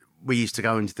when we used to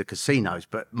go into the casinos,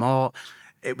 but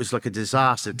it was like a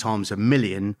disaster times a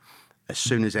million as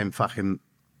soon as them fucking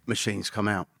machines come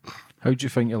out. How do you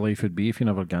think your life would be if you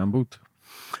never gambled?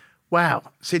 Wow.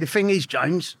 See, the thing is,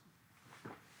 James,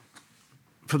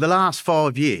 for the last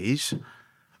 5 years,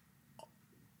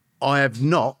 I have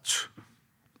not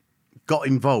got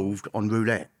involved on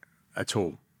roulette at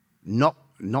all. Not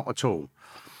at all.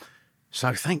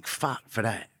 So thank fuck for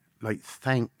that. Like,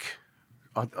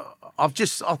 I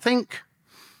just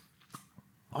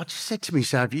said to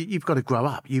myself, you've got to grow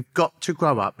up. You've got to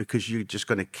grow up because you're just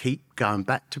going to keep going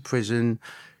back to prison,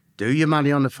 do your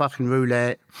money on the fucking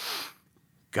roulette,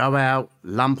 go out,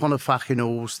 lump on a fucking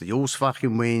horse, the horse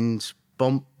fucking wins,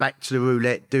 bump back to the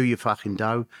roulette, do your fucking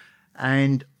dough.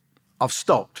 And I've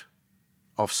stopped.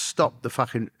 I've stopped the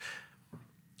fucking...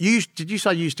 Did you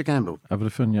say you used to gamble?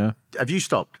 Everything, yeah. Have you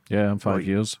stopped? Yeah, in 5 Right.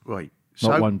 years. Right.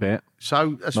 Not one bet.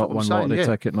 So that's Not what I'm one saying, lottery yeah.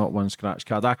 ticket, not one scratch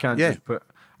card. I can't Yeah. just put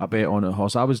a bet on a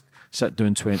horse. I was sit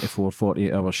doing 24,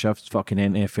 48-hour shifts, fucking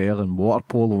NFL and water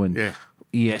polo and Yeah.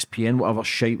 ESPN, whatever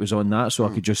shite was on that, so I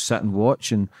could just sit and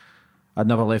watch. And I'd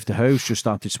never left the house, just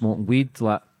started smoking weed.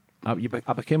 Like, I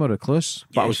became a recluse.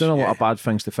 But I was Yes, doing a lot yeah. of bad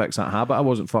things to fix that habit. I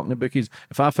wasn't fucking the bookies.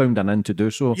 If I found an end to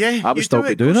do so, Yeah, I would you still do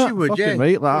be it, doing course it. you would, Fucking yeah.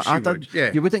 right. Like, Course you would,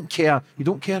 yeah. You wouldn't care. You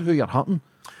don't care who you're hurting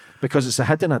because it's a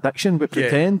hidden addiction. We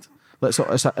pretend.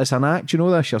 It's an act, you know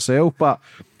this yourself. But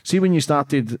see, when you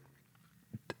started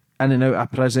in and out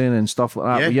of prison and stuff like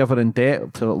that, Yeah. were you ever in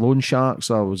debt to loan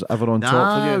sharks or was it ever on top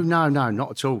of you? No,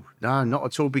 not at all. No, not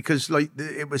at all. Because like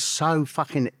it was so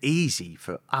fucking easy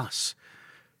for us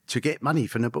to get money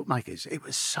from the bookmakers. It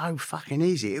was so fucking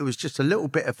easy. It was just a little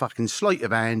bit of fucking sleight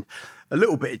of hand, a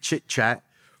little bit of chit chat,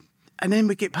 and then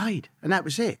we get paid, and that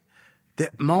was it.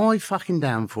 My fucking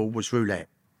downfall was roulette.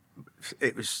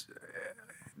 It was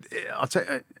I tell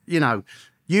you know,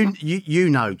 you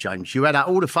know, James, you add out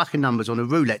all the fucking numbers on a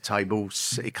roulette table,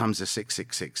 it comes to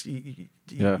 666.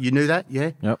 You knew that,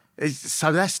 yeah? Yep.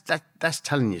 So that's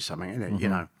telling you something, isn't it? You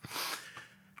know.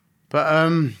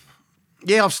 But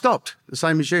yeah, I've stopped the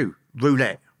same as you,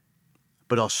 roulette.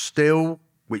 But I still,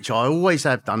 which I always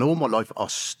have done all my life, I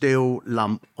still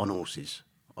lump on horses.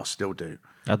 I still do.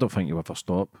 I don't think you ever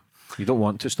stop. You don't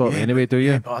want to stop anyway, do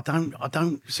you? Yeah, but I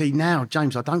don't see now,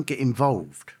 James. I don't get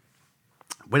involved.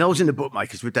 When I was in the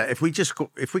bookmakers with that, if we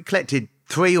collected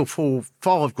 3 or 4,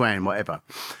 5 grand, whatever,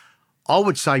 I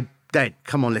would say, Dad,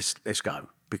 come on, let's go,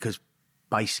 because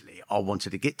basically I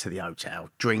wanted to get to the hotel,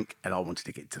 drink, and I wanted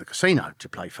to get to the casino to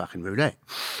play fucking roulette.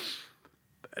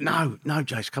 But no,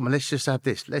 James, come on, let's just have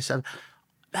this.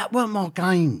 That weren't my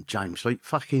game, James. Like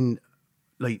fucking,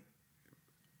 like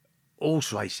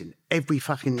horse racing, every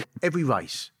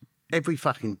race, every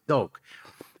fucking dog.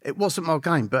 It wasn't my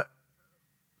game, but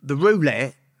the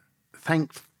roulette,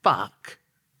 thank fuck,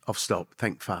 I've stopped.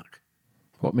 Thank fuck.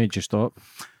 What made you stop?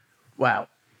 Well,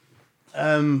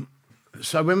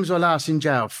 so when was I last in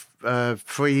jail?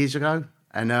 3 years ago,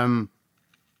 and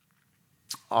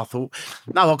I thought,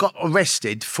 no, I got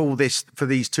arrested for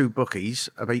these 2 bookies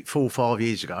about 4 or 5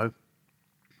 years ago.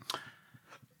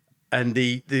 And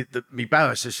my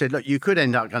barrister said, look, you could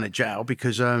end up going to jail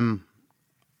because,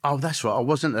 oh, that's right, I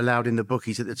wasn't allowed in the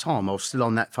bookies at the time. I was still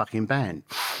on that fucking ban.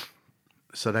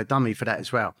 So they done me for that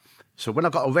as well. So when I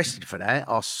got arrested for that,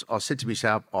 I said to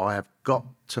myself, I have got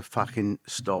to fucking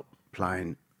stop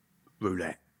playing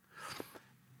roulette.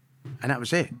 And that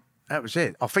was it. That was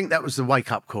it. I think that was the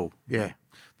wake-up call, yeah.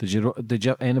 Did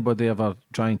anybody ever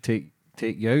try and take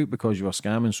you out because you were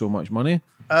scamming so much money?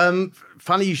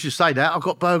 Funny you should say that. I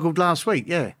got burgled last week,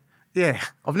 yeah. Yeah,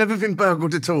 I've never been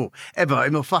burgled at all, ever,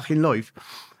 in my fucking life.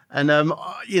 And,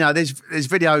 you know, there's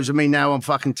videos of me now on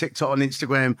fucking TikTok and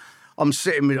Instagram. I'm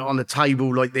sitting on a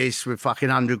table like this with fucking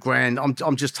 100 grand.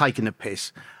 I'm just taking the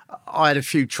piss. I had a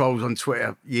few trolls on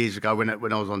Twitter years ago when I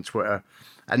was on Twitter.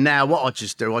 And now what I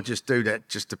just do that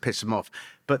just to piss them off.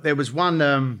 But there was one,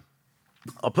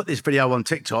 I put this video on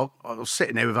TikTok. I was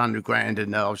sitting there with 100 grand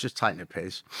and I was just taking the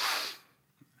piss.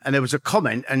 And there was a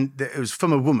comment, and it was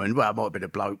from a woman. Well, it might have been a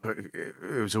bloke, but it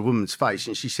was a woman's face.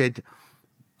 And she said,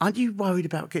 aren't you worried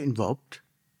about getting robbed?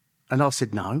 And I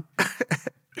said, no.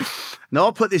 Now,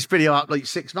 I put this video up like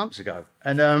 6 months ago.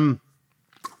 And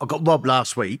I got robbed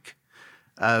last week.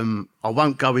 I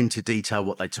won't go into detail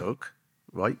what they took,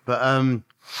 right? But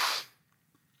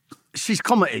she's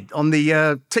commented on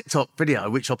the TikTok video,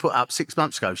 which I put up 6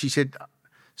 months ago. She said,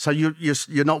 so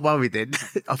you're not worried then?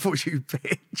 I thought, you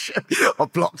bitch. I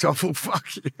blocked her. I thought,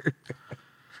 fuck you.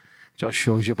 Just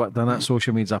shows you, but then that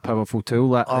social media's a powerful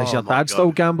tool. Is your dad God.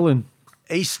 still gambling?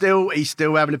 He's still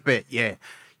having a bit, yeah.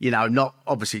 You know,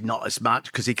 obviously not as much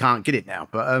because he can't get it now.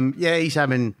 But yeah, he's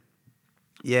having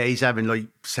like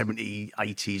 70,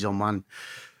 80s on one,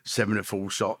 7 a full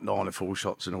shot, 9 a full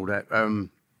shots and all that.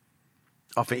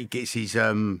 I think he gets his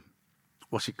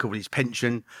what's it called, his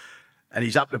pension. And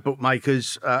he's up to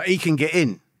bookmakers. He can get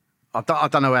in. I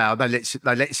don't know how they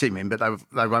let him in, but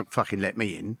they won't fucking let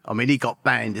me in. I mean, he got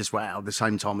banned as well, the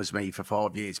same time as me for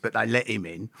 5 years, but they let him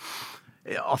in.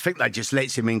 I think they just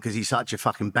let him in because he's such a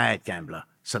fucking bad gambler.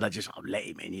 So they just let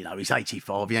him in. You know, he's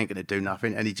 85. He ain't going to do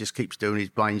nothing, and he just keeps doing his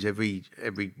brains every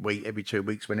week, every 2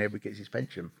 weeks, whenever he gets his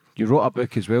pension. You wrote a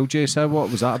book as well, Jason.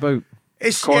 What was that about?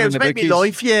 It was about my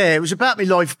life. Yeah, it was about my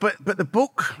life. But the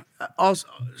book,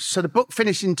 so the book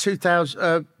finished in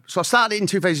 2000. So I started it in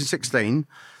 2016.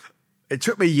 It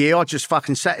took me a year. I just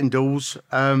fucking sat indoors.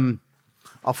 I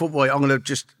thought, right, I'm going to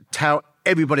just tell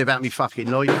everybody about me fucking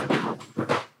life.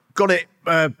 Got it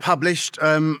published.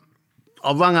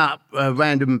 I rung up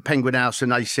random Penguin House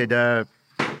and they said,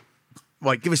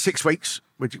 right, give us 6 weeks.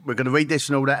 We're going to read this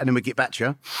and all that, and then we get back to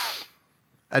you.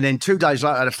 And then 2 days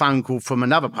later, I had a phone call from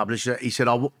another publisher. He said,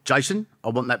 Jason, I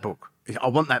want that book. I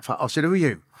want that. I said, who are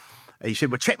you? And he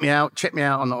said, well, check me out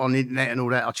on the internet and all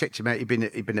that. I checked him out. He'd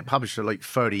been a publisher like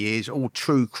 30 years, all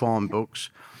true crime books.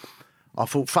 I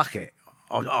thought, fuck it,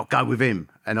 I'll go with him.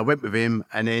 And I went with him,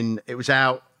 and then it was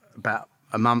out about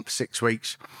a month, 6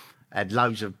 weeks. I had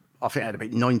loads of, I think I had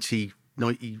about 90,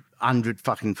 100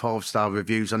 fucking 5-star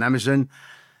reviews on Amazon.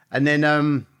 And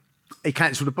then he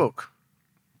cancelled the book.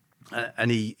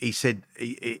 And he said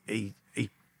he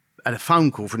had a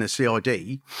phone call from the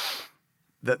CID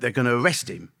that they're going to arrest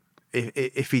him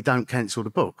if he don't cancel the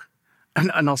book.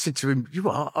 And I said to him, you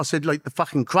what? I said, like, the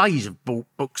fucking craze of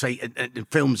books and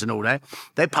films and all that,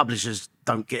 their publishers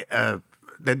don't get,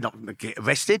 they're not going to get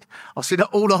arrested. I said,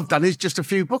 all I've done is just a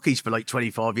few bookies for like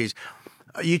 25 years.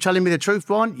 are you telling me the truth,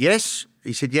 Brian? Yes.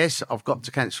 He said, yes, I've got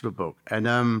to cancel the book.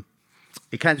 And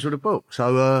he cancelled the book.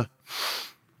 So,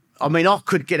 I mean, I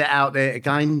could get it out there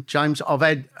again, James. I've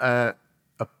had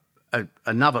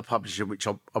another publisher, which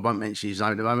I won't mention his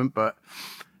name at the moment, but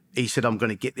he said, I'm going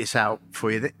to get this out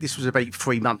for you. This was about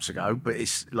 3 months ago, but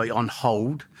it's like on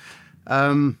hold.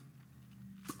 I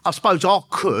suppose I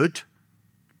could,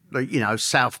 like, you know,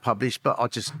 self-publish, but I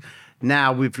just,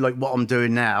 now with like what I'm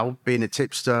doing now, being a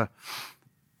tipster,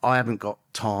 I haven't got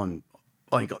time.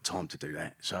 I ain't got time to do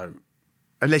that. So,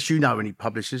 unless you know any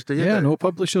publishers, do you? Yeah, no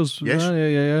publishers. Yes.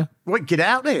 Yeah. Well, get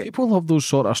out there. People love those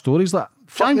sort of stories. Like,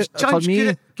 James, for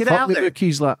me, get fuck out the there.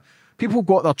 bookies. Like, people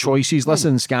got their choices.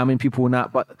 Listen, scamming people and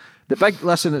that, but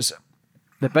it's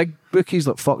the big bookies.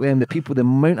 Like, fuck them. The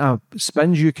amount of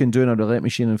spins you can do in a roulette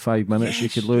machine in 5 minutes, you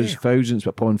could lose thousands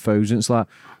upon thousands. Like,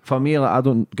 for me, like, I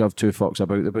don't give two fucks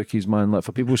about the bookies, man. Like,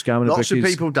 for people scamming the bookies, Lots of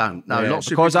people don't. No, lots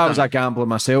of people because I was don't. a gambler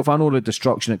myself. I know the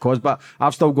destruction it caused, but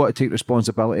I've still got to take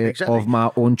responsibility of my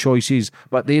own choices.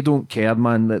 But they don't care,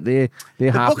 man. That they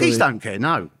The happily... bookies don't care.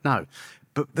 No.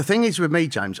 But the thing is with me,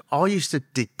 James, I used to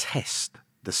detest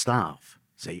the staff.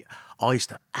 See, I used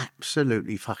to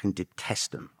absolutely fucking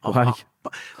detest them. Why?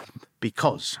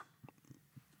 Because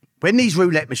when these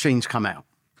roulette machines come out,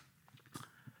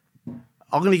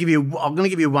 I'm going to give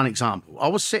you one example. I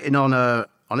was sitting on a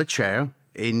chair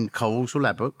in Coles or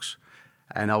Ladbrokes,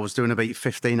 and I was doing about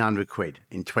 1,500 quid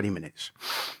in 20 minutes,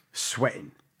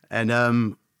 sweating, and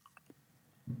I'm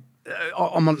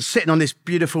sitting on this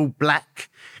beautiful black,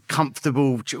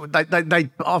 comfortable.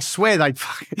 I swear they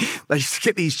used to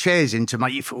get these chairs in to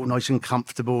make you feel nice and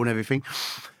comfortable and everything.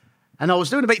 And I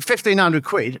was doing about 1,500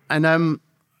 quid, and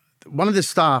one of the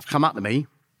staff come up to me,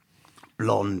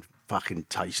 blonde, fucking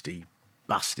tasty,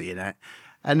 busty and that,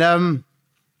 and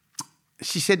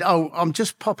she said, "Oh, I'm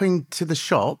just popping to the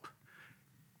shop.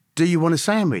 Do you want a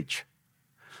sandwich?"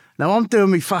 Now I'm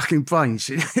doing me fucking brains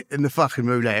in the fucking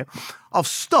roulette. I've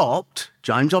stopped,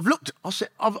 James. I've looked. I said,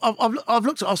 I've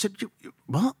looked. I said,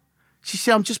 "What?" She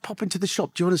said, "I'm just popping to the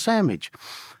shop. Do you want a sandwich?"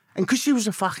 And because she was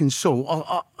a fucking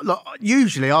salt,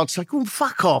 usually I'd say, "Oh,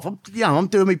 fuck off! I'm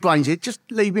doing me brains here. Just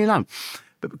leave me alone."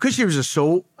 But because she was a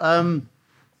salt, I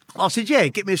said, "Yeah,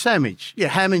 get me a sandwich. Yeah,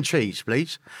 ham and cheese,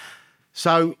 please."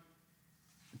 So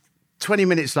 20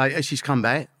 minutes later, she's come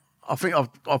back. I think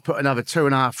I've put another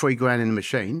 2.5, 3 grand in the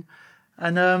machine,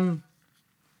 and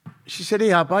she said,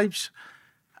 "Yeah, babes,"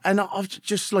 and I've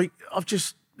just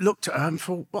looked at her and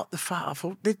thought, "What the fuck?" I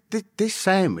thought, this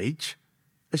sandwich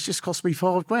has just cost me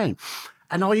 5 grand,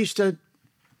 and I used to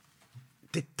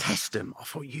detest them. I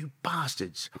thought, "You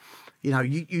bastards,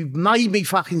 you made me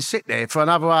fucking sit there for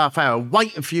another half hour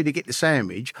waiting for you to get the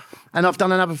sandwich, and I've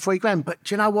done another 3 grand." But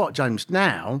do you know what, James?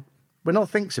 Now, when I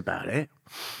think about it,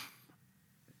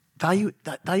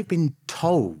 they've been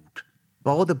told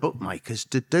by the bookmakers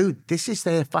to do, this is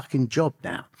their fucking job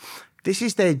now. This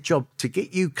is their job, to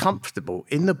get you comfortable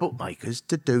in the bookmakers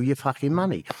to do your fucking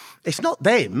money. It's not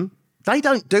them. They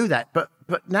don't do that. But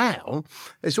now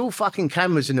there's all fucking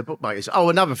cameras in the bookmakers. Oh,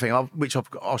 another thing, I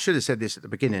should have said this at the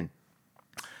beginning.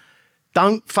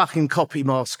 Don't fucking copy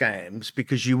my scams,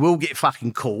 because you will get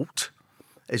fucking caught.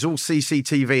 There's all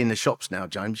CCTV in the shops now,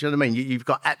 James. You know what I mean? You've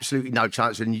got absolutely no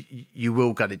chance, and you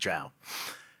will go to jail.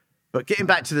 But getting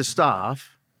back to the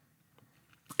staff,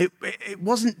 it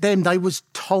wasn't them. They was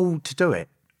told to do it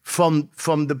from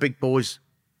the big boys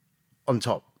on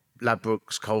top.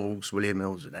 Ladbrokes, Coles, William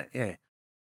Hills and that, yeah.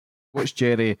 What's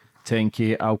Jerry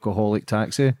 10K alcoholic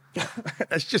taxi?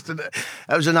 That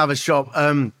was another shop.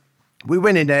 We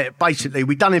went in there, basically,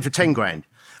 we done it for 10 grand.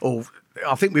 Or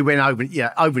I think we went over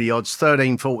the odds,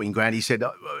 13, 14 grand. He said,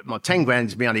 "My 10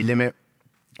 grand's my only limit."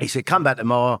 He said, "Come back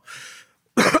tomorrow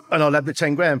and I'll have the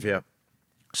 10 grand for you."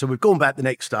 So we've gone back the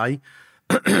next day,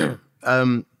 11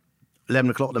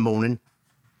 o'clock in the morning.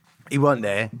 He weren't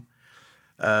there.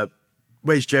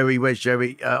 Where's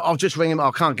Jerry? I'll just ring him. I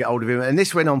can't get hold of him. And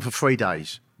this went on for 3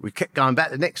 days. We kept going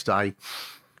back the next day.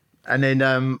 And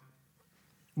then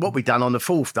what we done on the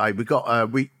 4th day, we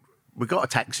got a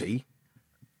taxi,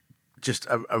 just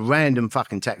a random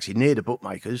fucking taxi near the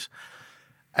bookmakers.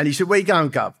 And he said, "Where you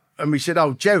going, Gov?" And we said,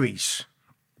 "Oh, Jerry's,"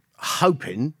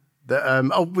 hoping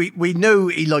that, we knew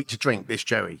he liked to drink, this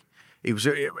Jerry. He was,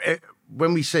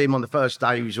 when we see him on the first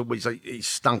day, he was always like, he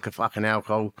stunk of fucking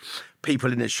alcohol.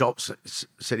 People in the shops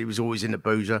said he was always in the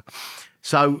boozer.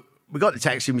 So we got the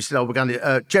taxi and we said, "Oh, we're going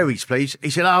to Jerry's, please."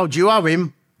 He said, "Oh, do you owe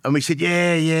him?" And we said,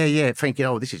 yeah, thinking,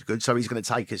 "Oh, this is good." So he's going to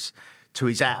take us to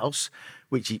his house,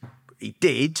 which he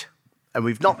did. And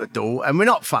we've knocked the door, and we're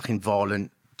not fucking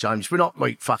violent, James. We're not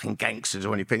like fucking gangsters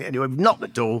or anything. Anyway, we've knocked the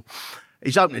door.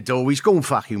 He's opened the door. He's gone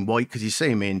fucking white because he's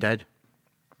seeing me and Dad.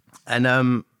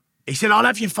 And he said, I'll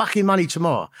have your fucking money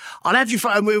tomorrow. I'll have your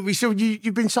and we said,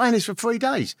 you've been saying this for 3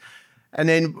 days. And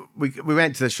then we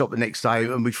went to the shop the next day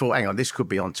and we thought, hang on, this could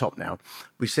be on top now.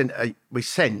 We sent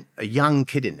a young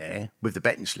kid in there with the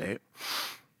betting slip.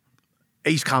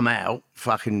 He's come out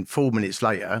fucking 4 minutes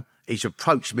later. He's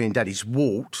approached me and Dad. He's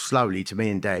walked slowly to me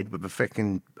and Dad with a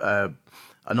fucking an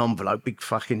envelope, big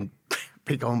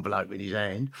envelope in his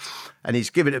hand. And he's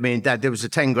given it to me and Dad. There was a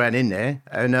 10 grand in there.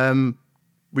 And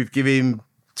we've given him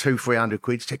 200-300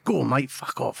 quid. He said, go on, mate,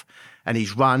 fuck off. And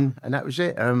he's run, and that was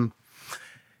it.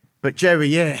 But Jerry,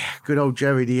 yeah, good old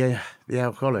Jerry, the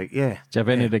alcoholic, yeah. Do you have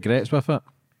any regrets with it?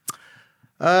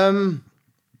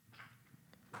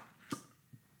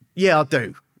 Yeah, I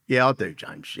do. Yeah, I do,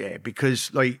 James. Yeah,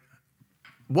 because like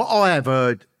what I have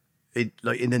heard in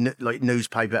the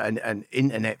newspaper and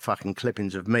internet fucking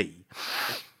clippings of me,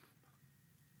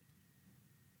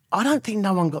 I don't think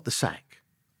no one got the sack.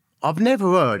 I've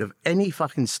never heard of any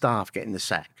fucking staff getting the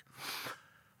sack.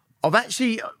 I've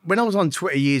actually, when I was on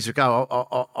Twitter years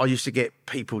ago, I used to get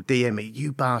people DM me,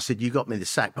 you bastard, you got me the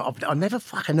sack. But I've never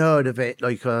fucking heard of it,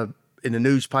 like in the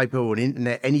newspaper or on the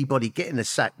internet, anybody getting the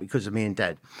sack because of me and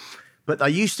Dad. But they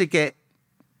used to get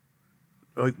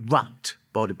like rucked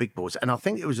by the big boys. And I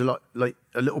think it was a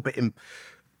little bit,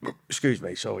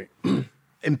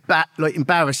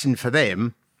 embarrassing for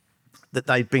them that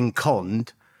they'd been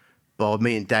conned by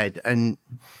me and Dad. And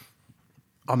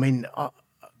I mean,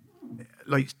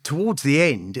 like towards the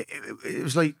end, it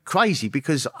was like crazy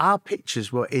because our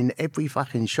pictures were in every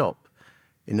fucking shop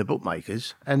in the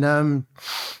bookmakers, and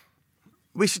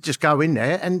we should just go in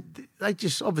there, and they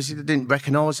just obviously they didn't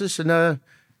recognise us, and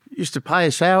used to pay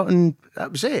us out, and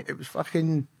that was it. It was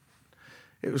fucking,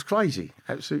 it was crazy,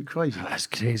 absolutely crazy. That's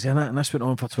crazy, isn't it? And this went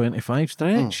on for 25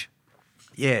 stretch.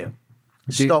 Yeah,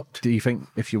 stopped. Do you think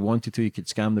if you wanted to, you could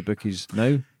scam the bookies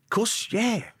now? Of course,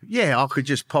 yeah. I could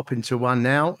just pop into one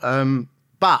now.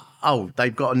 But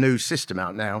they've got a new system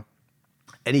out now.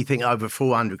 Anything over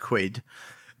 400 quid,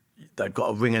 they've got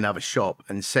to ring another shop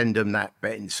and send them that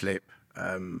betting slip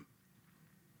to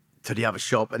the other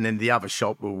shop, and then the other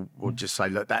shop will just say,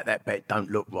 look, that bet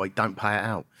don't look right, don't pay it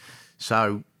out.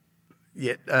 So,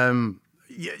 I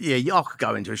could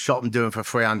go into a shop and do them for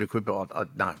 300 quid, but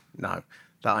no.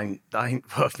 That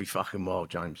ain't worth me fucking while,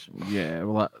 James. Yeah,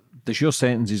 well, does your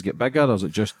sentences get bigger, or is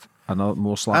it just another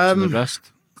more slaps on the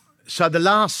wrist? So the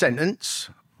last sentence,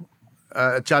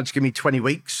 a judge gave me 20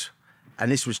 weeks,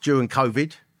 and this was during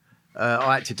COVID.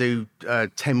 I had to do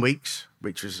 10 weeks,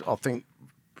 which was, I think,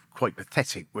 quite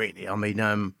pathetic, really. I mean,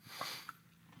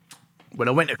 when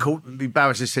I went to court, the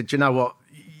barrister said, you know what,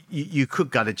 you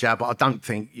could go to jail, but I don't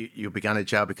think you'll be going to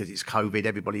jail because it's COVID,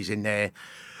 everybody's in there,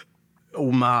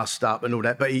 all masked up and all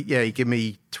that. But he gave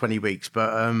me 20 weeks.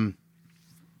 But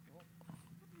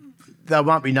there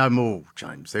won't be no more,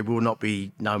 James. There will not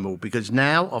be no more, because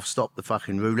now I've stopped the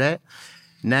fucking roulette.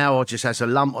 Now I just has a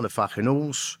lump on the fucking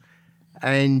horse,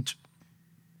 and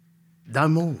no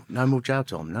more jail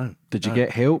time. No. Did you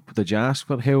get help? Did you ask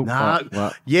for help? No.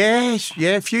 What? Yes,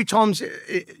 a few times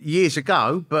years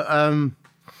ago, but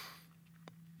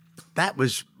that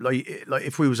was like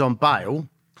if we was on bail,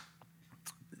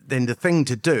 then the thing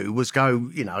to do was go,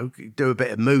 do a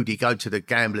bit of Moody, go to the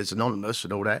Gamblers Anonymous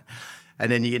and all that.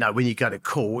 And then, when you go to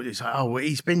court, it's like, well,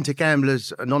 he's been to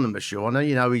Gamblers Anonymous, Your Honour.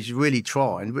 He's really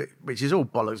trying, which is all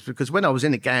bollocks, because when I was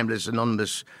in the Gamblers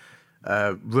Anonymous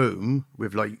room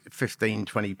with like 15,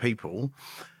 20 people,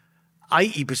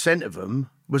 80% of them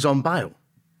was on bail,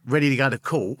 ready to go to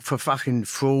court for fucking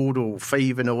fraud or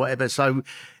thieving or whatever. So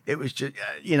it was just,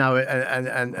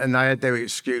 and they had their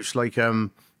excuse like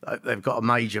they've got a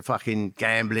major fucking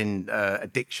gambling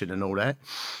addiction and all that.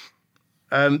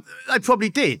 They probably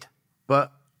did.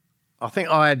 But I think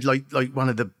I had like one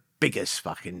of the biggest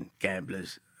fucking gambling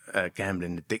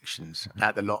addictions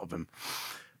out of a lot of them.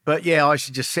 But yeah, I used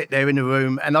to just sit there in the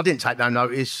room, and I didn't take no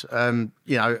notice. Have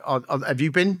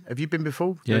you been? Have you been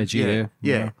before? Yeah.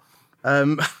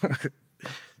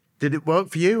 Did it work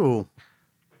for you, or?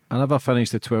 I never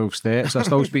finished the 12 steps. I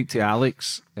still speak to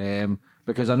Alex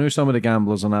because I knew some of the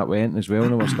gamblers on that went as well,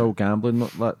 and they were still gambling.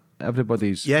 Like,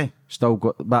 everybody's still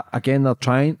got, but again, they're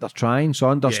trying. So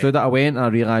I understood it. I went and I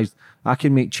realised I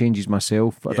can make changes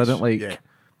myself. I didn't like.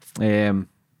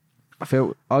 I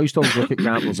felt I used to always look at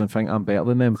gamblers and think I'm better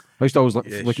than them. I used to always look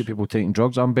at people taking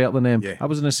drugs. I'm better than them. I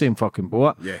was in the same fucking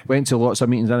boat. Went to lots of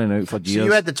meetings in and out for years. So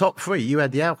you had the top three. You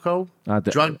had the alcohol,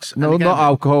 drugs. No, not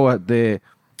alcohol.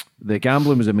 The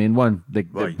gambling was the main one. The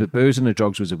booze and the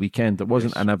drugs was a weekend. It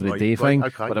wasn't an everyday thing,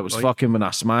 but it was fucking when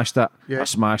I smashed it. I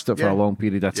smashed it for a long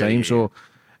period of time. So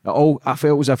I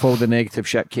felt as if all the negative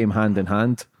shit came hand in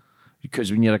hand.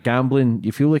 because when you're gambling,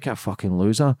 you feel like a fucking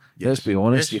loser. Let's be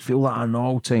honest. You feel like an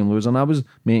all-time loser. And I was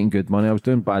making good money. I was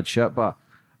doing bad shit, but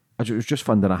it was just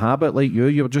funding a habit like you.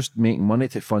 You were just making money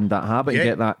to fund that habit and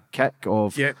get that kick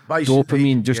of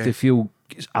dopamine just to feel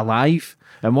alive.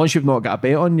 And once you've not got a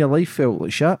bet on, your life felt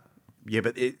like shit. Yeah,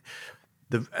 but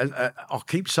I'll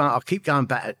keep going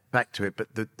back to it.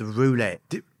 But the roulette,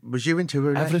 was you into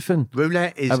roulette? Everything.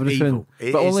 Roulette is evil.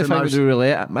 But only thing with the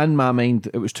roulette, in my mind,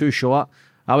 it was too short.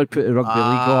 I would put the rugby league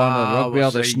on, or rugby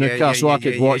or the snooker, so I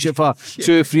could watch it for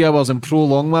 2 or 3 hours and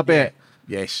prolong my bet.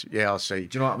 Yes, I see.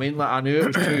 Do you know what I mean? Like, I knew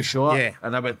it was too short.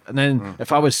 And then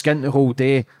if I was skint the whole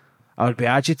day, I would be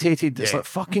agitated. It's like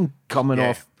fucking coming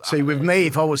off. See, with me,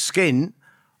 if I was skint,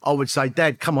 I would say,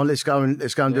 Dad, come on, let's go and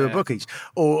do a bookies.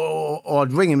 Or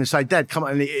I'd ring him and say, Dad, come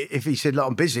on. And if he said, look,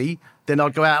 I'm busy, then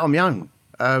I'd go out on my own.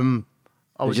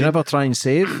 Did you never try and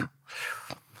save?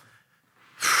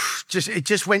 It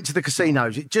just went to the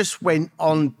casinos. It just went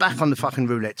back on the fucking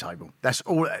roulette table. That's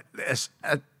all.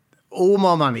 All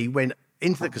my money went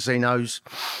into the casinos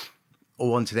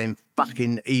or onto them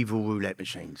fucking evil roulette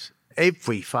machines.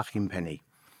 Every fucking penny.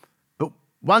 But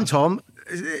one time,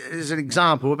 as an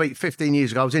example, about 15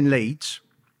 years ago, I was in Leeds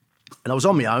and I was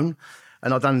on my own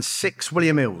and I'd done 6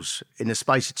 William Hills in the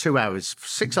space of 2 hours,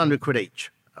 600 quid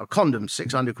each. A condom,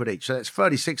 600 quid each. So that's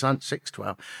 3,600, 6,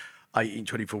 12, 18,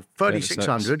 24,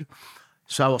 3,600.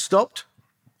 So I stopped,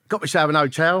 got myself an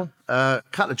hotel,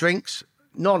 couple of drinks,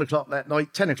 9 o'clock that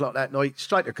night, 10 o'clock that night,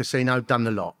 straight to the casino, done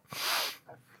the lot.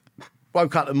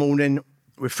 Woke up in the morning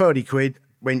with 30 quid,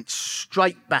 went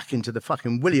straight back into the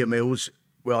fucking William Hills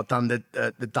where I'd done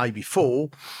the day before,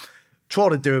 tried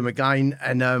to do them again,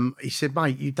 and he said,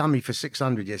 mate, you done me for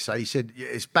 600 yesterday. He said,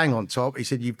 it's bang on top. He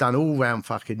said, you've done all round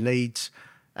fucking Leeds.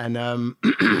 And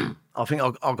I think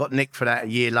I got nicked for that a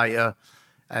year later.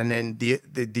 And then the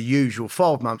usual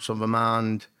 5 months of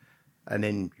remand, and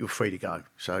then you're free to go.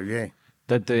 So, yeah.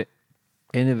 Did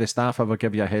any of the staff ever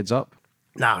give you a heads up?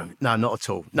 No, not at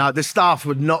all. No, the staff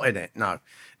were not in it. No.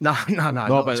 No,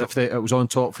 but if it was on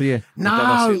top for you?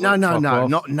 No, not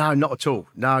at all.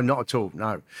 No, not at all.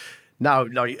 No,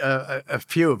 like a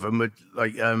few of them would,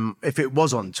 like, if it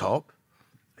was on top,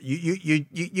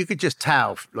 you could just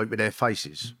tell, like, with their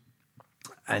faces.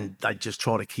 And they just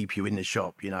try to keep you in the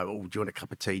shop, you know. Oh, do you want a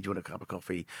cup of tea? Do you want a cup of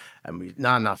coffee? And we,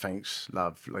 no, thanks,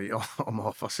 love. Like, I'm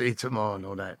off. I'll see you tomorrow and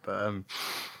all that. But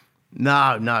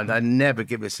no, they never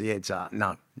give us the heads up.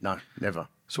 No, never.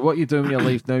 So what are you doing with your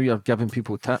life now? You're giving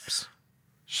people tips.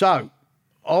 So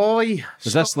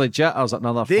is this legit, or is it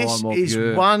another form of this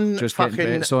is one just fucking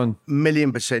bets on?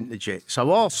 1,000,000% legit.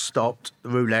 So I stopped the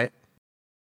roulette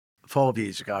 5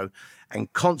 years ago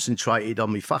and concentrated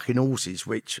on my fucking horses,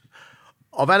 which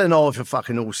I've had an eye for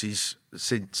fucking horses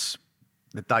since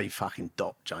the day fucking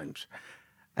dot, James.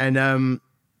 And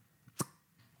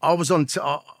I was on,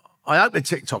 I opened a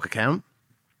TikTok account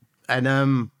and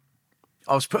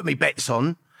I was putting my bets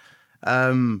on.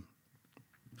 I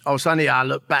was saying, I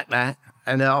look back there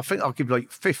and I think I'll give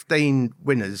like 15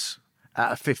 winners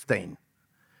out of 15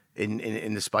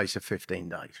 in the space of 15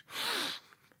 days.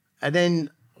 And then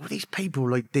all these people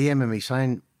like DMing me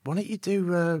saying, why don't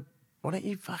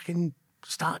you fucking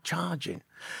start charging?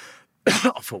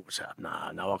 I thought,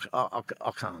 no,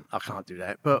 I can't do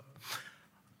that. But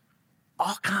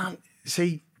I can't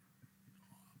see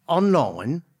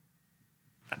online.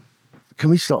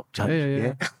 Can we stop,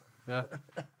 James? Yeah.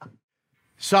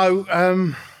 So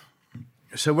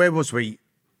where was we?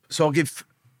 So I'll give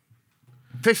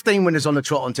 15 winners on the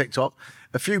trot on TikTok.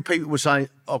 A few people were saying,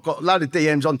 I've got a load of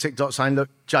DMs on TikTok saying, look,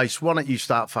 Jace, why don't you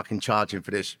start fucking charging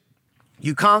for this?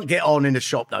 You can't get on in the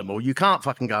shop no more. You can't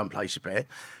fucking go and place a bet.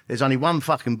 There's only one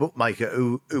fucking bookmaker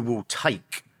who will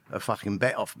take a fucking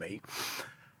bet off me.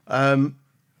 You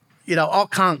know, I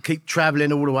can't keep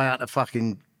travelling all the way out to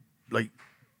fucking, like,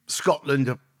 Scotland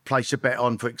to place a bet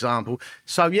on, for example.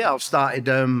 So, yeah, I've started,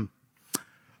 I'm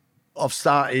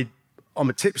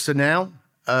a tipster now.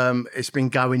 It's been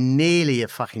going nearly a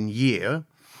fucking year.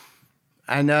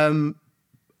 And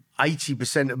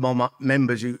 80% of my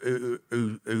members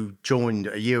who joined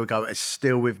a year ago are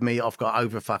still with me. I've got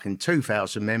over fucking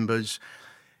 2,000 members.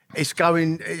 It's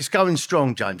going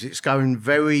strong, James. It's going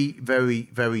very, very,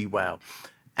 very well.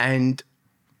 And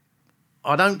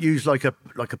I don't use like a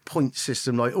point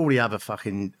system like all the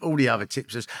other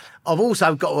tipsters. I've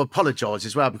also got to apologise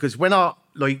as well, because when I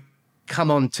like come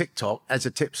on TikTok as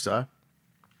a tipster,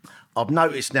 I've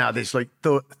noticed now there's like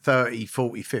 30,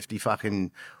 40, 50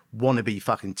 fucking wannabe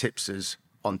fucking tipsters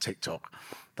on TikTok.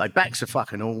 They backs a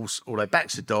fucking horse or they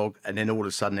backs a dog, and then all of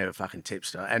a sudden they're a fucking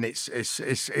tipster, and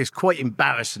it's quite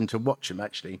embarrassing to watch them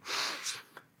actually.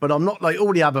 But I'm not like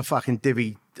all the other fucking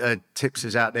divvy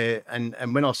tipsters out there. And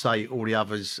when I say all the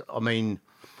others, I mean,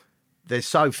 they're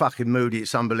so fucking moody,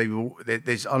 it's unbelievable.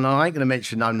 There's, and I ain't going to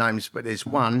mention no names, but there's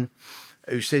one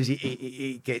who says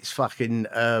he gets fucking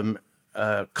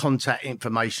contact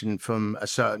information from a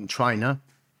certain trainer.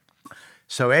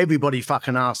 So everybody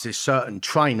fucking asks this certain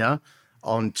trainer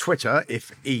on Twitter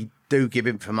if he do give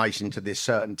information to this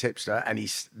certain tipster, and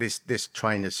this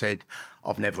trainer said,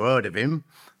 I've never heard of him.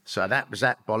 So that was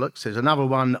that bollocks. There's another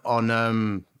one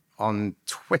on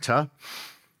Twitter.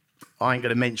 I ain't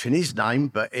going to mention his name,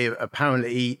 but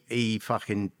apparently he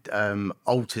fucking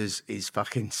alters his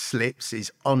fucking slips,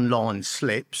 his online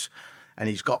slips, and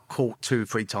he's got caught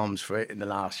 2-3 times for it in the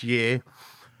last year.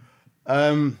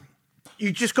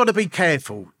 You just got to be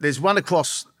careful. There's one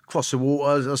across the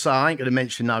water. As I say, I ain't going to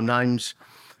mention no names,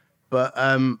 but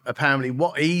apparently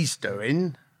what he's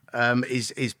doing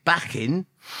is backing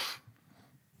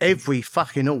every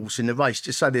fucking horse in the race.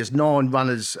 Just say there's 9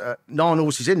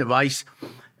 horses in the race.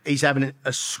 He's having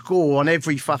a score on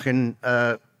every fucking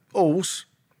horse.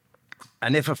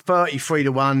 And if a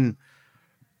 33-1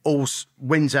 horse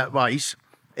wins that race,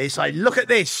 it's like, look at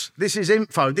this. This is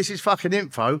info. This is fucking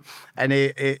info. And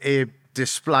he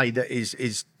displayed that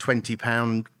his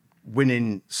 £20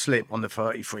 winning slip on the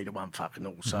 33-1 fucking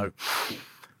horse. So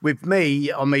with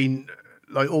me, I mean,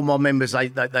 like all my members,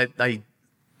 they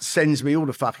sends me all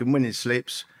the fucking winning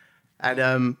slips,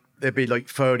 and there'd be like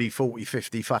 30, 40,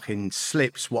 50 fucking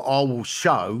slips what I will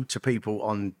show to people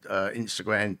on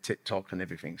Instagram, TikTok and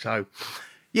everything. So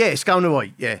yeah, it's going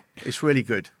away. Yeah, it's really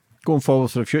good. Going forward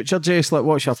for the future, Jace, like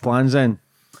what's your plans then?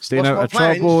 Staying out of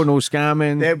trouble, no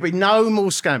scamming? There'll be no more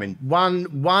scamming.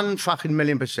 One fucking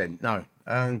 1,000,000%. No.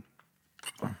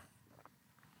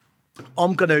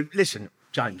 I'm gonna listen,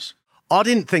 James. I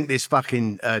didn't think this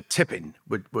fucking tipping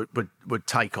would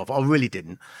take off. I really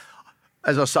didn't.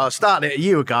 As I said, I started it a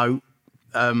year ago.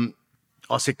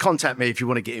 I said, contact me if you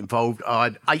want to get involved. I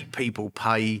had 8 people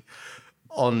pay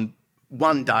on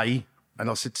one day. And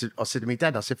I said to my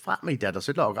dad, I said, fuck me, Dad. I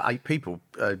said, look, I've got 8 people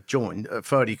joined at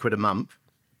 30 quid a month.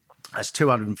 That's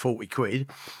 240 quid.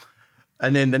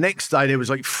 And then the next day, there was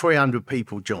like 300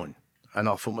 people join. And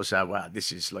I thought to myself, wow,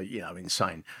 this is like,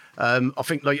 insane. I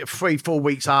think like 3-4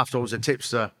 weeks after I was a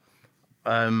tipster,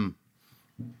 I'll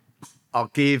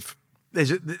give,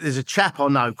 there's a chap I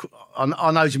know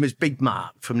him as Big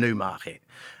Mark from Newmarket.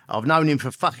 I've known him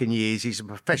for fucking years. He's a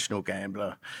professional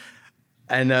gambler.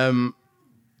 And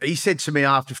he said to me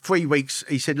after 3 weeks,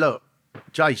 he said, look,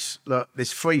 Jace, look,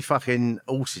 there's 3 fucking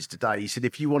horses today. He said,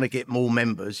 if you want to get more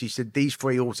members, he said, these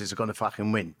 3 horses are going to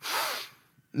fucking win.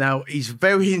 Now, he's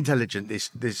very intelligent,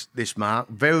 this Mark.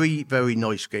 Very, very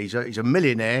nice geezer. He's a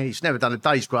millionaire. He's never done a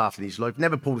day's graft in his life.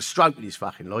 Never pulled a stroke in his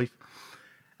fucking life.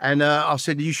 And I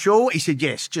said, are you sure? He said,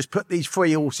 yes. Just put these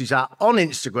 3 horses up on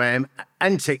Instagram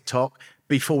and TikTok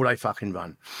before they fucking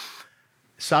run.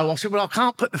 So I said, well, I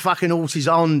can't put the fucking horses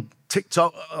on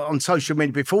TikTok, on social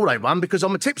media before they run because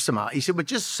I'm a tipster, mate. He said, well,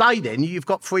 just say then you've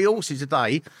got 3 horses a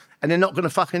day and they're not going to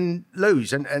fucking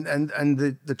lose. And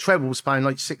the treble's paying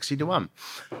like 60-1.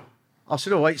 I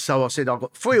said, all right. So I said, I've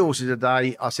got 3 horses a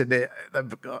day. I said, they're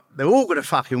all going to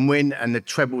fucking win and the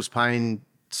treble's paying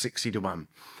 60-1.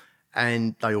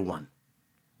 And they all won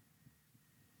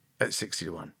at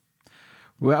 60-1.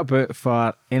 What about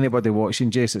for anybody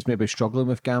watching, Jace, that's maybe struggling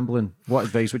with gambling? What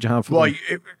advice would you have for them?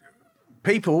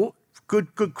 People,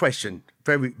 good question.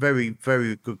 Very, very,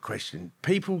 very good question.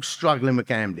 People struggling with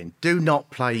gambling, do not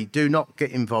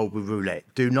get involved with roulette.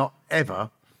 Do not ever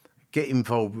get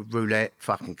involved with roulette,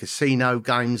 fucking casino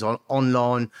games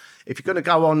online. If you're going to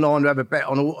go online and have a bet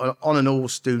on an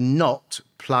horse, do not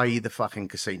play the fucking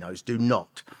casinos. Do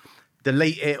not.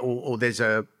 Delete it, or there's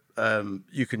a,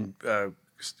 you can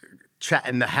chat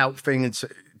in the help thing and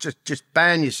just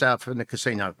ban yourself from the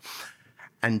casino.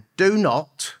 And do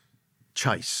not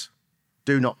chase.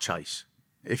 Do not chase.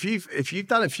 If you've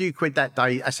done a few quid that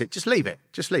day, that's it. Just leave it.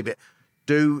 Just leave it.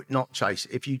 Do not chase.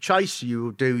 If you chase, you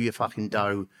will do your fucking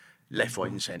dough left,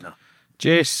 right, and centre.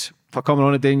 Jace, for coming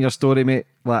on and doing your story, mate.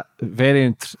 Like very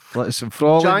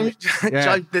enthralling.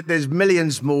 James, there's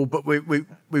millions more, but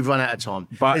we've run out of time.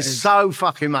 But there's so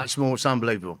fucking much more. It's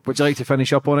unbelievable. Would you like to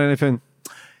finish up on anything?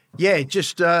 Yeah,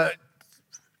 just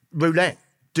roulette.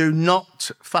 Do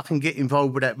not fucking get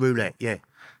involved with that roulette. Yeah,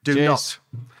 do not.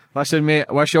 Listen, mate,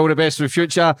 I wish you all the best for the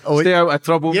future. Stay out of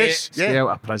trouble, mate. Yeah. Stay out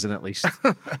of prison at least.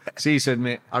 See you soon,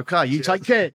 mate. Okay, you take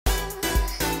care.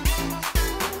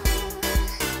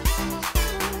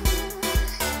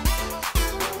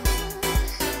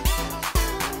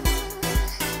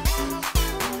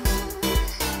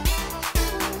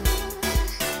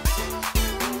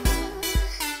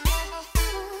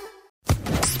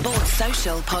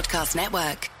 Social Podcast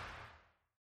Network.